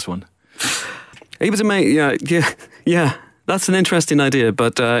ever there was one. He was amazing. Yeah. That's an interesting idea,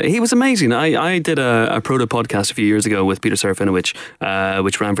 but he was amazing. I did a proto podcast a few years ago with Peter Serafinowicz,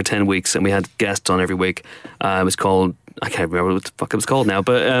 which ran for 10 weeks, and we had guests on every week. It was called, I can't remember what the fuck it was called now,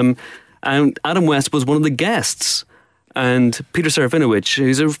 but and Adam West was one of the guests. And Peter Serafinowicz,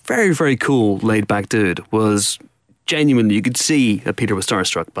 who's a very, very cool, laid-back dude, was genuinely, you could see that Peter was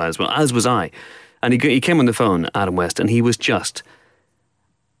starstruck by it as well, as was I. And he came on the phone, Adam West, and he was just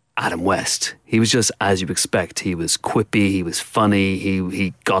Adam West. He was just as you expect. He was quippy, he was funny, he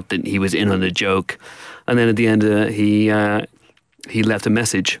was in on a joke. And then at the end, he left a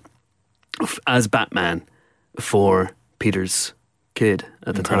message as Batman for Peter's kid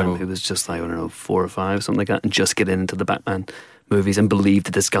at the time, who was just like, I don't know, 4 or 5, something like that, and just get into the Batman movies and believed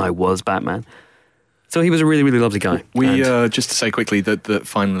that this guy was Batman. So he was a really, really lovely guy. We And- just to say quickly that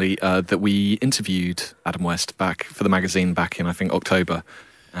finally that we interviewed Adam West back for the magazine back in I think October,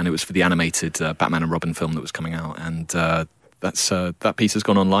 and it was for the animated Batman and Robin film that was coming out, and that piece has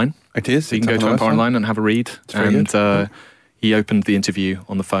gone online. It is. So you can go to Empire Online and have a read. very And he opened the interview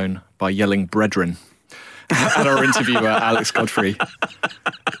on the phone by yelling "Brethren" at our interviewer Alex Godfrey,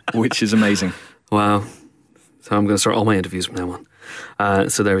 which is amazing. Wow. So I'm going to start all my interviews from now on.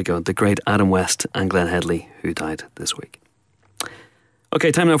 So there we go. The great Adam West and Glenn Headley, who died this week.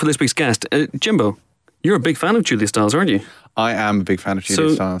 Okay, time now for this week's guest. Jimbo, you're a big fan of Julia Stiles, aren't you? I am a big fan of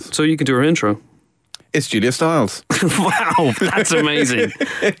Julia Stiles. So you can do her intro. It's Julia Stiles. Wow, that's amazing.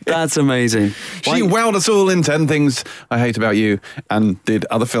 That's amazing. She wowed us all in 10 Things I Hate About You and did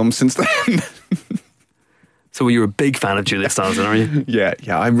other films since then. So you're a big fan of Julia Stiles, then, are you? Yeah,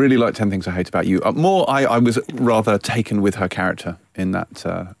 I really like 10 Things I Hate About You. I was rather taken with her character in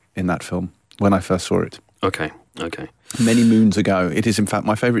that film when I first saw it. Okay. Many moons ago. It is, in fact,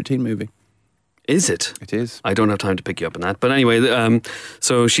 my favourite teen movie. Is it? It is. I don't have time to pick you up on that. But anyway,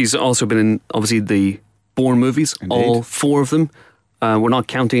 so she's also been in, obviously, the Bourne movies, Indeed. all 4 of them. We're not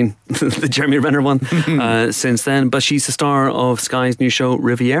counting the Jeremy Renner one since then. But she's the star of Sky's new show,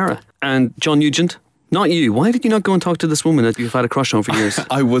 Riviera. And John Nugent, not you. Why did you not go and talk to this woman that you've had a crush on for years?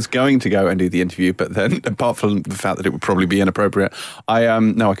 I was going to go and do the interview, but then, apart from the fact that it would probably be inappropriate, I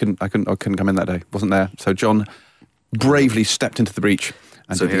couldn't come in that day. Wasn't there. So John bravely stepped into the breach.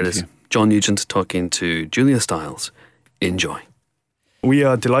 And So did the here it is. interview. John Nugent talking to Julia Stiles. Enjoy. We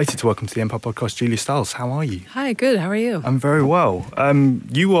are delighted to welcome to the Empire Podcast Julia Stiles. How are you? Hi, good. How are you? I'm very well.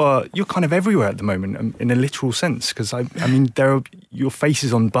 You're kind of everywhere at the moment, in a literal sense, because I mean, your face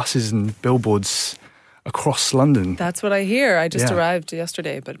is on buses and billboards across London. That's what I hear. I just Yeah. arrived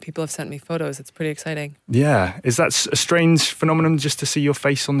yesterday, but people have sent me photos. It's pretty exciting. Yeah, is that a strange phenomenon just to see your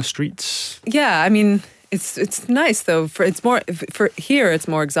face on the streets? Yeah, I mean, it's nice though. For here, it's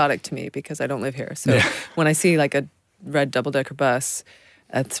more exotic to me because I don't live here. So Yeah. when I see like a red double-decker bus,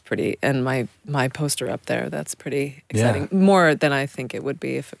 that's pretty. And my poster up there, that's pretty exciting. Yeah. More than I think it would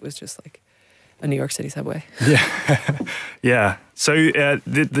be if it was just like a New York City subway. Yeah, yeah. So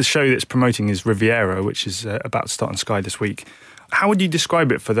the show that's promoting is Riviera, which is about to start on Sky this week. How would you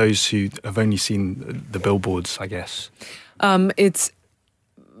describe it for those who have only seen the billboards, I guess? It's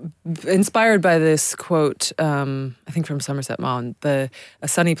inspired by this quote, I think from Somerset Maugham, a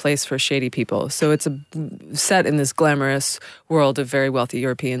sunny place for shady people. So it's set in this glamorous world of very wealthy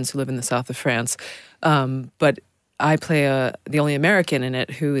Europeans who live in the south of France. But I play the only American in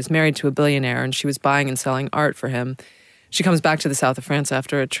it who is married to a billionaire, and she was buying and selling art for him. She comes back to the south of France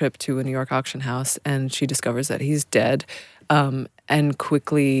after a trip to a New York auction house, and she discovers that he's dead, and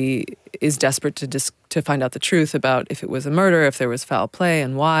quickly is desperate to find out the truth about if it was a murder, if there was foul play,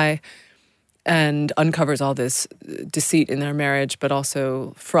 and why, and uncovers all this deceit in their marriage, but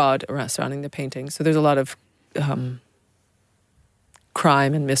also fraud surrounding the painting. So there's a lot of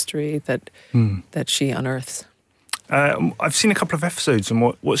crime and mystery that she unearths. I've seen a couple of episodes, and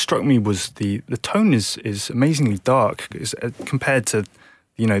what struck me was the tone is amazingly dark compared to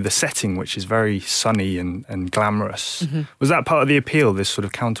the setting, which is very sunny and glamorous. Mm-hmm. Was that part of the appeal, this sort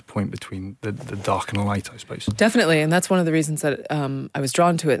of counterpoint between the dark and light, I suppose? Definitely, and that's one of the reasons that I was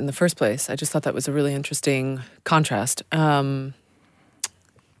drawn to it in the first place. I just thought that was a really interesting contrast. And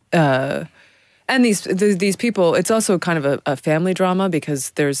these people, it's also kind of a family drama because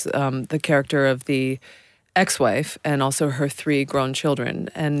there's the character of the ex-wife and also her 3 grown children,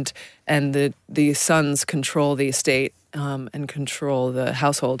 and the sons control the estate and control the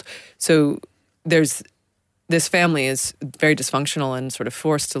household. So there's this family is very dysfunctional and sort of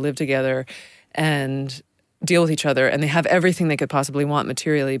forced to live together and deal with each other, and they have everything they could possibly want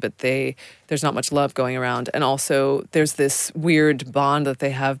materially, but there's not much love going around. And also there's this weird bond that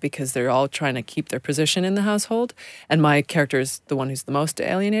they have because they're all trying to keep their position in the household, and my character is the one who's the most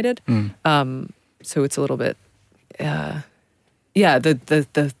alienated. So it's a little bit, the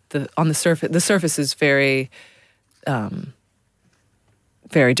on the surface is very,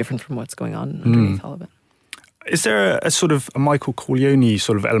 very different from what's going on underneath all of it. Is there a sort of a Michael Corleone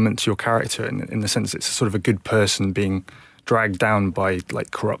sort of element to your character in the sense it's sort of a good person being dragged down by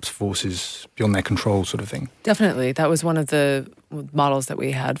like corrupt forces beyond their control sort of thing? Definitely. That was one of the models that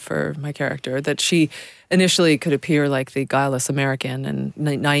we had for my character, that she initially could appear like the guileless American and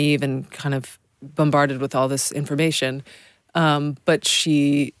naive and kind of bombarded with all this information, but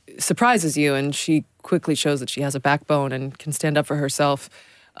she surprises you, and she quickly shows that she has a backbone and can stand up for herself,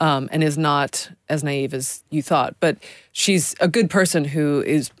 and is not as naive as you thought. But she's a good person who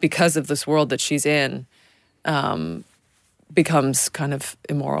is, because of this world that she's in, becomes kind of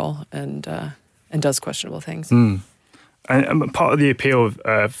immoral and does questionable things. And part of the appeal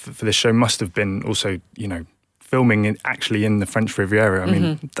for this show must have been also, filming actually in the French Riviera. I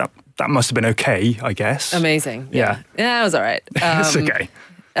mean, that must have been okay, I guess. Amazing. Yeah. Yeah, it was all right. It's okay.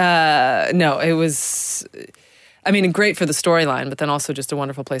 No, it was, great for the storyline, but then also just a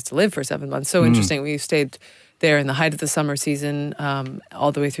wonderful place to live for 7 months. So interesting. We stayed there in the height of the summer season,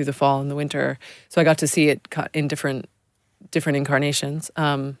 all the way through the fall and the winter. So I got to see it in different incarnations.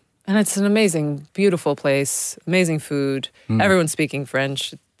 And it's an amazing, beautiful place, amazing food. Everyone's speaking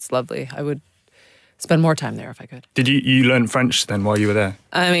French. It's lovely. I would spend more time there if I could. Did you learn French then while you were there?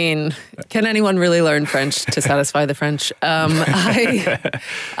 Can anyone really learn French to satisfy the French? I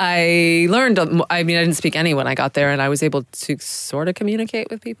learned, I didn't speak any when I got there, and I was able to sort of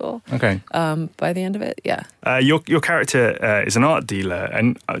communicate with people. Okay. By the end of it, yeah. Your character is an art dealer,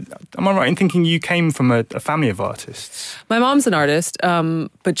 and am I right in thinking you came from a family of artists? My mom's an artist,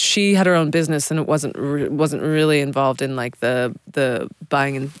 but she had her own business, and it wasn't really involved in like the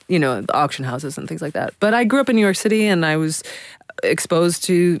buying and the auction houses and things like that. But I grew up in New York City, and I was exposed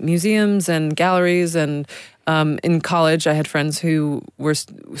to museums and galleries, and in college I had friends who were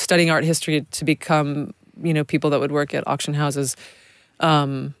studying art history to become people that would work at auction houses.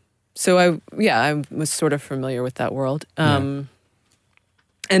 So I was sort of familiar with that world, and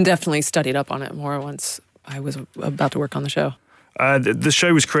definitely studied up on it more once I was about to work on the show. The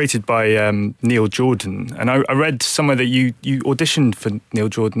show was created by Neil Jordan, and I read somewhere that you auditioned for Neil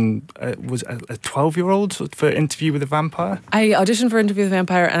Jordan. Was a 12-year-old for Interview with a Vampire? I auditioned for Interview with a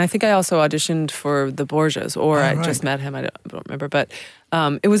Vampire, and I think I also auditioned for The Borgias, or I just met him. I don't remember, but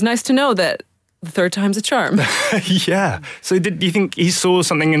it was nice to know that the third time's a charm. Yeah. So do you think he saw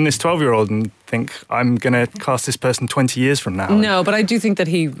something in this 12-year-old and think, I'm going to cast this person 20 years from now? No, but I do think that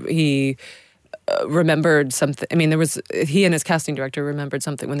he remembered something. He and his casting director remembered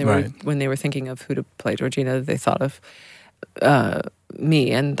something when they were thinking of who to play Georgina. They thought of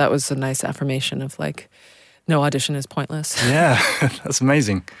me, and that was a nice affirmation of like, no audition is pointless. Yeah, that's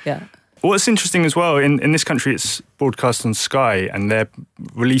amazing. Yeah. What's interesting as well, in this country it's broadcast on Sky, and they're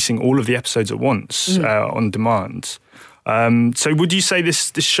releasing all of the episodes at once on demand. So would you say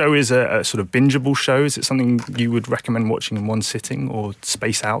this show is a sort of bingeable show? Is it something you would recommend watching in one sitting or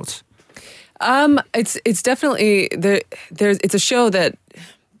space out? It's definitely it's a show that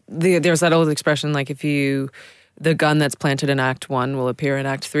there's that old expression, like the gun that's planted in Act 1 will appear in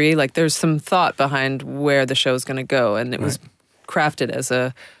Act 3. Like there's some thought behind where the show's going to go, and it was crafted as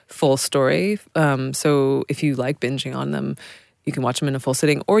a full story. So if you like binging on them, you can watch them in a full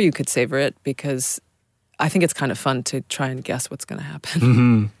sitting, or you could savor it, because I think it's kind of fun to try and guess what's going to happen.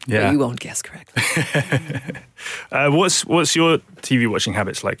 Mm-hmm. Yeah. But you won't guess correctly. What's your TV watching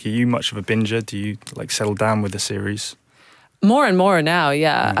habits like? Are you much of a binger? Do you like settle down with the series? More and more now,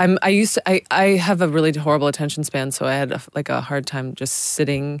 yeah. I have a really horrible attention span, so I had a hard time just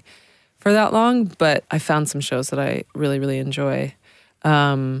sitting for that long. But I found some shows that I really, really enjoy.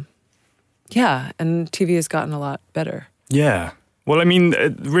 And TV has gotten a lot better. Yeah. Well,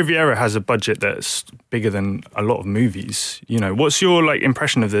 Riviera has a budget that's bigger than a lot of movies. What's your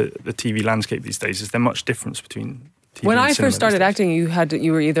impression of the TV landscape these days? Is there much difference between TV when and I cinema first started these days? acting,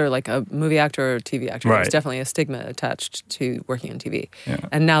 you were either like a movie actor or a TV actor. Right. There was definitely a stigma attached to working on TV, Yeah.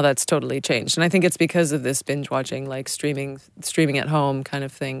 and now that's totally changed. And I think it's because of this binge watching, like streaming at home kind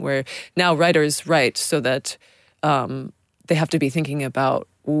of thing, where now writers write so that they have to be thinking about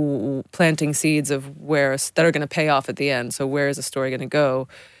planting seeds of that are going to pay off at the end. So where is the story going to go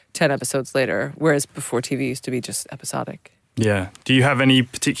 10 episodes later? Whereas before, TV used to be just episodic. Yeah. Do you have any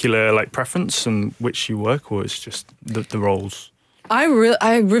particular preference on which you work, or it's just the roles?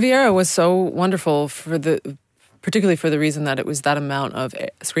 Riviera was so wonderful particularly for the reason that it was that amount of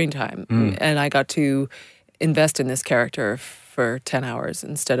screen time, and I got to invest in this character for 10 hours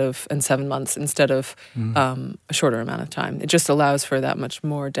and 7 months instead of a shorter amount of time. It just allows for that much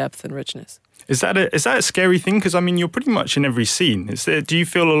more depth and richness. Is that a scary thing? Because you're pretty much in every scene. Do you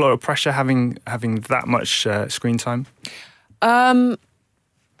feel a lot of pressure having that much screen time?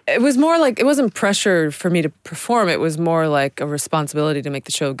 It was more like, it wasn't pressure for me to perform. It was more like a responsibility to make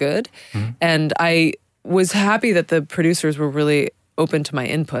the show good. And I was happy that the producers were really open to my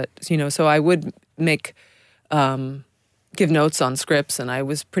input. So I would give notes on scripts, and I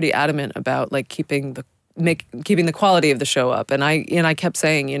was pretty adamant about keeping the quality of the show up. And I kept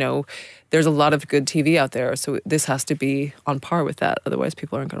saying, there's a lot of good TV out there, so this has to be on par with that. Otherwise,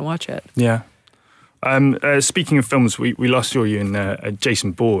 people aren't going to watch it. Yeah. Speaking of films, we last saw you in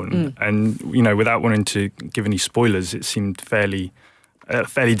Jason Bourne, and without wanting to give any spoilers, it seemed a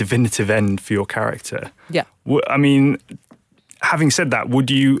fairly definitive end for your character. Yeah. Having said that, would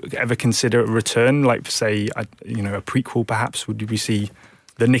you ever consider a return, like say, a prequel perhaps? Would we see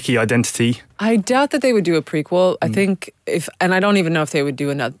the Nikki identity? I doubt that they would do a prequel. I think and I don't even know if they would do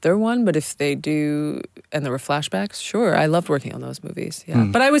another one, but if they do, and there were flashbacks, sure. I loved working on those movies. Yeah,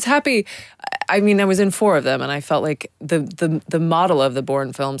 but I was happy. I mean, I was in 4 of them, and I felt like the model of the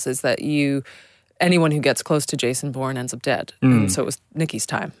Bourne films is that anyone who gets close to Jason Bourne ends up dead, and so it was Nikki's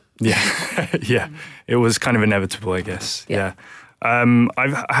time. Yeah, yeah. It was kind of inevitable, I guess. Yeah.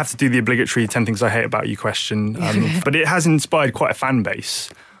 I have to do the obligatory 10 things I hate about you question, but it has inspired quite a fan base.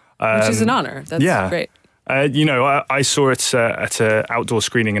 Which is an honor. That's great. I saw it at an outdoor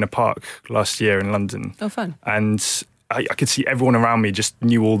screening in a park last year in London. Oh, fun. And I could see everyone around me just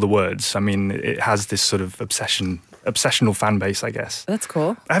knew all the words. I mean, it has this sort of obsessional fan base, I guess. That's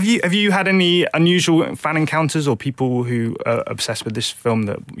cool. Have you had any unusual fan encounters or people who are obsessed with this film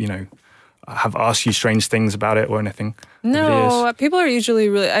that, have asked you strange things about it or anything? No, people are usually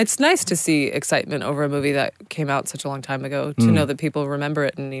really... It's nice to see excitement over a movie that came out such a long time ago, to know that people remember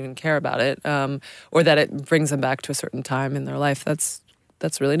it and even care about it, or that it brings them back to a certain time in their life. That's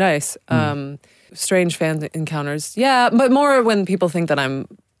really nice. Strange fan encounters. Yeah, but more when people think that I'm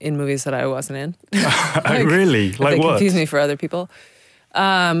in movies that I wasn't in. Really? Like they what? confuse me for other people.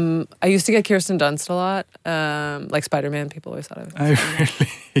 I used to get Kirsten Dunst a lot. Like Spider-Man, people always thought I was. Oh,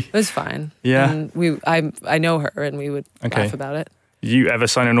 really? It was fine. Yeah. And I know her, and we would laugh about it. You ever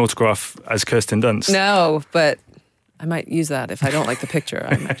sign an autograph as Kirsten Dunst? No, but I might use that if I don't like the picture.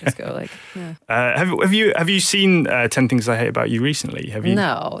 I might just go like, yeah. Have you seen 10 Things I Hate About You recently? Have you?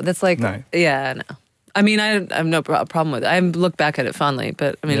 No, that's like, No. Yeah, no. I mean, I have no problem with it. I look back at it fondly,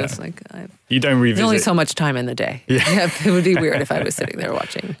 but I mean, it's like you don't revisit. There's only so much time in the day. Yeah. It would be weird if I was sitting there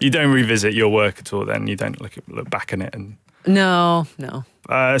watching. You don't revisit your work at all, then? You don't look back on it and. No.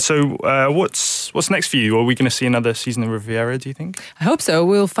 So what's next for you? Are we going to see another season of Riviera, do you think? I hope so.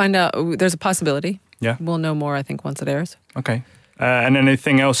 We'll find out. There's a possibility. Yeah. We'll know more, I think, once it airs. Okay. And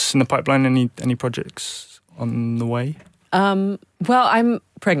anything else in the pipeline? Any projects on the way? Well, I'm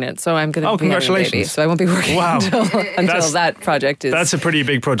pregnant, so I'm going to be having a baby, so I won't be working until that project is. That's a pretty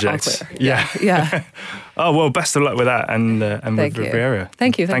big project. Yeah. Oh, well, best of luck with that and with Riviera.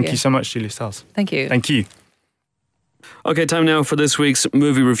 Thank you. Thank you so much, Julia Stiles. Thank you. Thank you. Okay, time now for this week's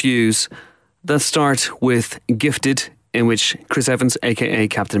movie reviews. Let's start with Gifted, in which Chris Evans, aka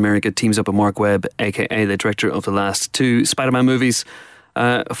Captain America, teams up with Mark Webb, aka the director of the last 2 Spider-Man movies,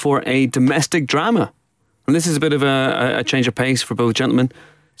 for a domestic drama. And this is a bit of a change of pace for both gentlemen.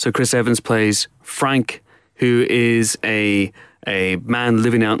 So Chris Evans plays Frank, who is a man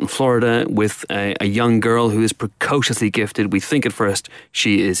living out in Florida with a young girl who is precociously gifted. We think at first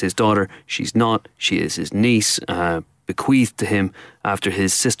she is his daughter. She's not. She is his niece, bequeathed to him after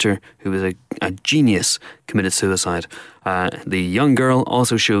his sister, who was a genius, committed suicide. The young girl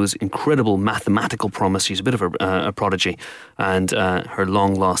also shows incredible mathematical promise. She's a bit of a prodigy. And her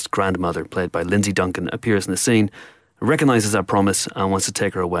long-lost grandmother, played by Lindsay Duncan, appears in the scene, recognises that promise and wants to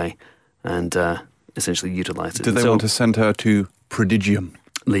take her away and essentially utilise it. Do they want to send her to Prodigium?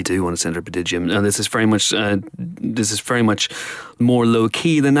 They do want to send her Prodigium. And this is very much more low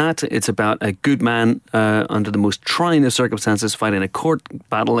key than that. It's about a good man under the most trying of circumstances fighting a court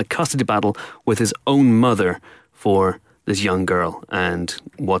battle, a custody battle with his own mother for this young girl and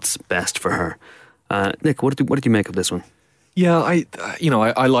what's best for her. Nick, what did you make of this one? Yeah, I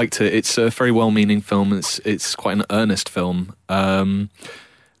liked it. It's a very well-meaning film. It's quite an earnest film.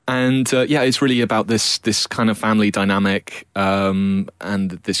 It's really about this kind of family dynamic and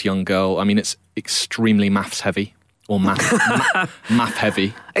this young girl. I mean, it's extremely maths heavy or math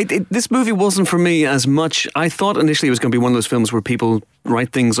heavy. This movie wasn't for me as much. I thought initially it was going to be one of those films where people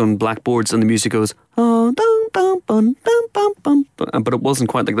write things on blackboards and the music goes, oh, dum, dum, bum, dum, bum, bum. But it wasn't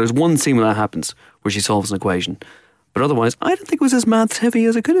quite like there's one scene where that happens where she solves an equation. But otherwise, I didn't think it was as maths heavy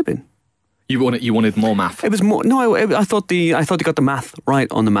as it could have been. You wanted more math. It was more. No, I thought they got the math right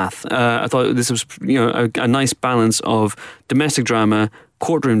on the math. I thought this was a nice balance of domestic drama,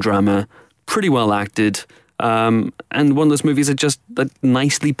 courtroom drama, pretty well acted, and one of those movies that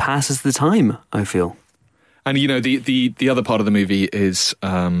nicely passes the time, I feel. And the other part of the movie is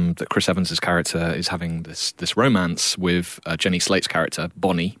that Chris Evans' character is having this romance with Jenny Slate's character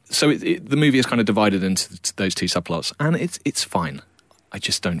Bonnie. So the movie is kind of divided into those 2 subplots, and it's fine. I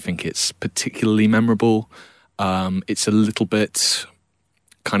just don't think it's particularly memorable. It's a little bit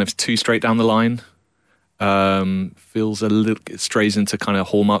kind of too straight down the line. It strays into kind of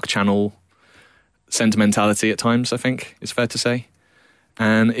Hallmark Channel sentimentality at times, I think it's fair to say.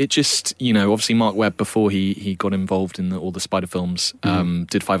 And it just, obviously Mark Webb, before he got involved in all the Spider films,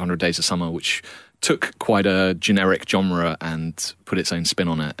 did 500 Days of Summer, which took quite a generic genre and put its own spin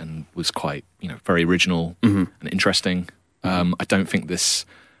on it, and was quite, very original and interesting. I don't think this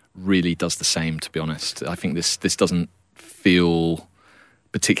really does the same, to be honest. I think this doesn't feel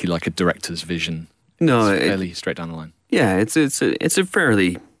particularly like a director's vision. No, it's fairly straight down the line. Yeah, it's a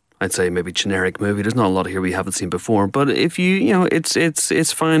fairly, I'd say, maybe generic movie. There's not a lot here we haven't seen before, but if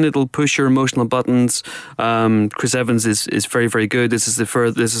it's fine. It'll push your emotional buttons. Chris Evans is very, very good. This is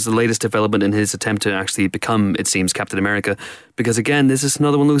the latest development in his attempt to actually become, it seems, Captain America. Because again, this is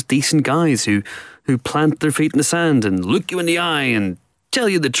another one of those decent guys who plant their feet in the sand and look you in the eye and tell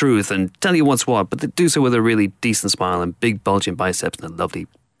you the truth and tell you what's what, but they do so with a really decent smile and big bulging biceps and a lovely,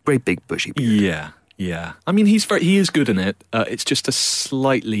 great big bushy beard. Yeah. I mean, he is good in it. It's just a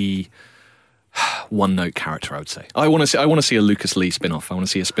slightly one-note character, I would say. I want to see a Lucas Lee spin-off. I want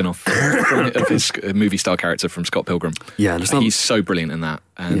to see a spin-off of his movie-style character from Scott Pilgrim. Yeah, he's so brilliant in that,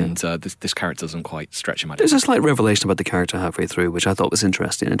 and this character doesn't quite stretch him. There's a slight revelation about the character halfway through, which I thought was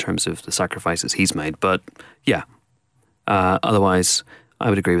interesting in terms of the sacrifices he's made. But yeah, otherwise, I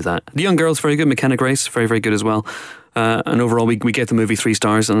would agree with that. The young girl's very good. McKenna Grace, very, very good as well. And overall, we gave the movie 3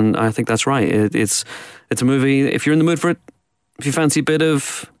 stars, and I think that's right. It's a movie, if you're in the mood for it, if you fancy a bit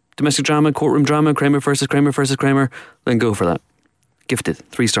of domestic drama, courtroom drama, Kramer versus Kramer, then go for that. Gifted.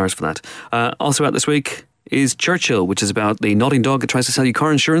 3 stars for that. Also out this week is Churchill, which is about the nodding dog that tries to sell you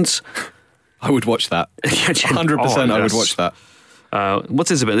car insurance. I would watch that. 100% I would watch that.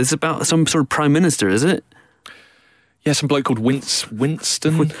 What's this about? This is about some sort of prime minister, is it? Yeah, some bloke called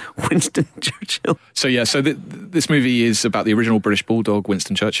Winston Churchill. So this movie is about the original British bulldog,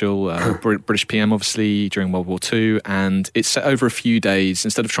 Winston Churchill, British PM, obviously, during World War II, and it's set over a few days.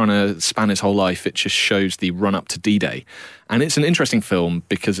 Instead of trying to span his whole life, it just shows the run-up to D-Day. And it's an interesting film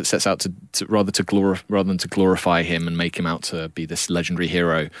because it sets out to rather than to glorify him and make him out to be this legendary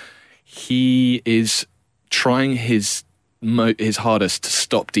hero, he is trying his hardest to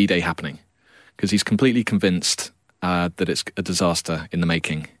stop D-Day happening, because he's completely convinced that it's a disaster in the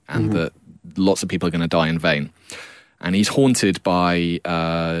making and that lots of people are going to die in vain. And he's haunted by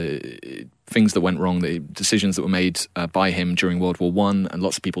things that went wrong, the decisions that were made by him during World War I, and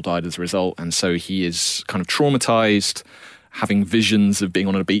lots of people died as a result. And so he is kind of traumatized, having visions of being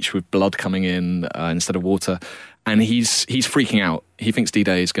on a beach with blood coming in instead of water. And he's freaking out. He thinks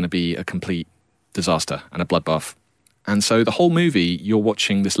D-Day is going to be a complete disaster and a bloodbath. And so the whole movie, you're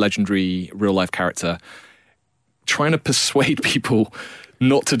watching this legendary real-life character trying to persuade people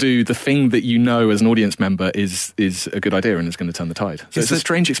not to do the thing that as an audience member is a good idea and is going to turn the tide. So it's a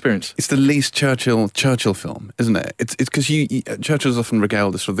strange experience. It's the least Churchill film, isn't it? It's because Churchill's often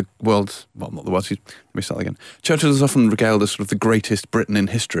regaled as sort of the world's, well, not the world's, let me start again. Churchill is often regaled as sort of the greatest Briton in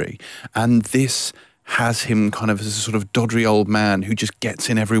history, and this has him kind of as a sort of doddery old man who just gets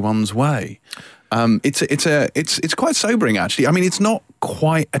in everyone's way. It's quite sobering, actually. I mean, it's not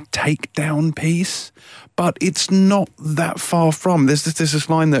quite a takedown piece, but it's not that far from. There's this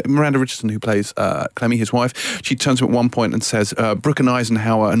line that Miranda Richardson, who plays Clemmy, his wife, she turns to him at one point and says, Brooke and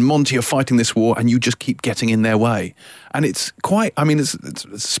Eisenhower and Monty are fighting this war and you just keep getting in their way. And it's quite, I mean, it's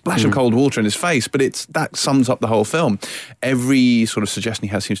a splash of cold water in his face, but that sums up the whole film. Every sort of suggestion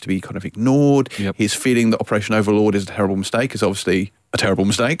he has seems to be kind of ignored. Yep. His feeling that Operation Overlord is a terrible mistake is obviously a terrible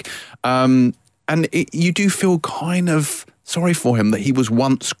mistake. And you do feel kind of sorry for him that he was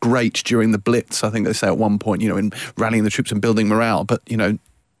once great during the Blitz, I think they say at one point, in rallying the troops and building morale. But,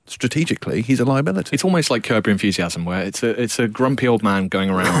 strategically, he's a liability. It's almost like Curb Your Enthusiasm, where it's a grumpy old man going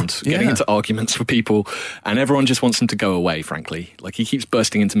around getting into arguments with people, and everyone just wants him to go away, frankly. Like, he keeps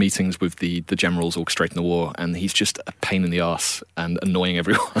bursting into meetings with the generals orchestrating the war, and he's just a pain in the arse and annoying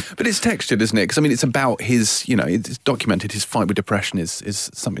everyone. But it's textured, isn't it? Because, I mean, it's about his, it's documented, his fight with depression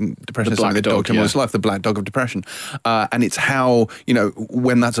is something, depression is something that dogged him all his life, the black dog of depression. And it's how,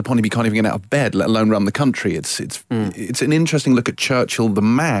 when that's upon him, he can't even get out of bed, let alone run the country. It's an interesting look at Churchill, the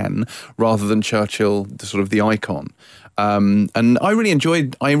man, rather than Churchill, the icon. And I really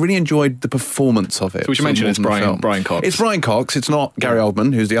enjoyed the performance of it. So we should mention it's Brian Cox. It's Brian Cox. It's not Gary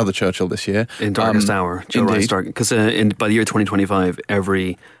Oldman, who's the other Churchill this year. In Darkest Hour, Joe Rice Dark. Because by the year 2025,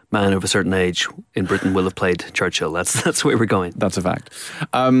 every man of a certain age in Britain will have played Churchill. That's where we're going. That's a fact.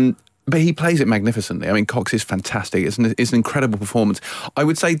 But he plays it magnificently. I mean, Cox is fantastic. It's an incredible performance. I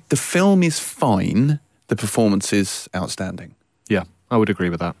would say the film is fine. The performance is outstanding. Yeah, I would agree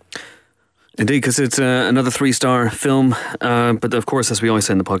with that. Indeed, because it's another 3-star film. But of course, as we always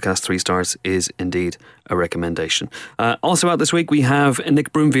say in the podcast, 3 stars is indeed a recommendation. Also out this week, we have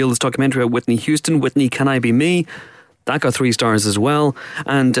Nick Broomfield's documentary about Whitney Houston, Whitney, Can I Be Me? That got 3 stars as well.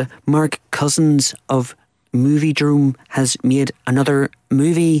 And Mark Cousins of Movie Droom has made another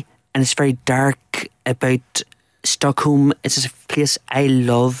movie and it's very dark about Stockholm. It's a place I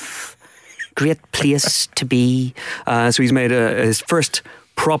love. Great place to be. So he's made his first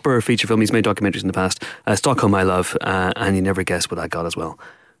proper feature film. He's made documentaries in the past. Stockholm I love, and you never guess what I got as well.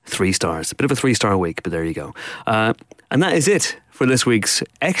 3 stars. A bit of a 3-star week, but there you go. And that is it for this week's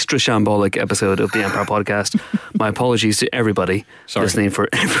extra shambolic episode of the Empire Podcast. My apologies to everybody listening for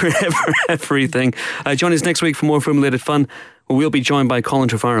everything. Join us next week for more film-related fun. We'll be joined by Colin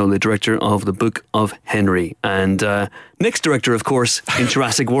Trevorrow, the director of The Book of Henry, and Nick's director, of course, in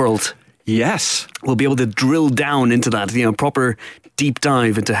Jurassic World. Yes. We'll be able to drill down into that, proper deep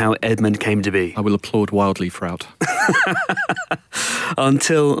dive into how Edmund came to be. I will applaud wildly throughout.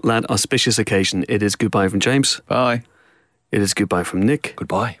 Until that auspicious occasion, it is goodbye from James. Bye. It is goodbye from Nick.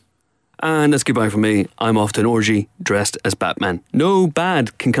 Goodbye. And it's goodbye from me. I'm off to an orgy dressed as Batman. No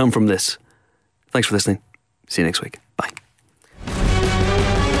bad can come from this. Thanks for listening. See you next week.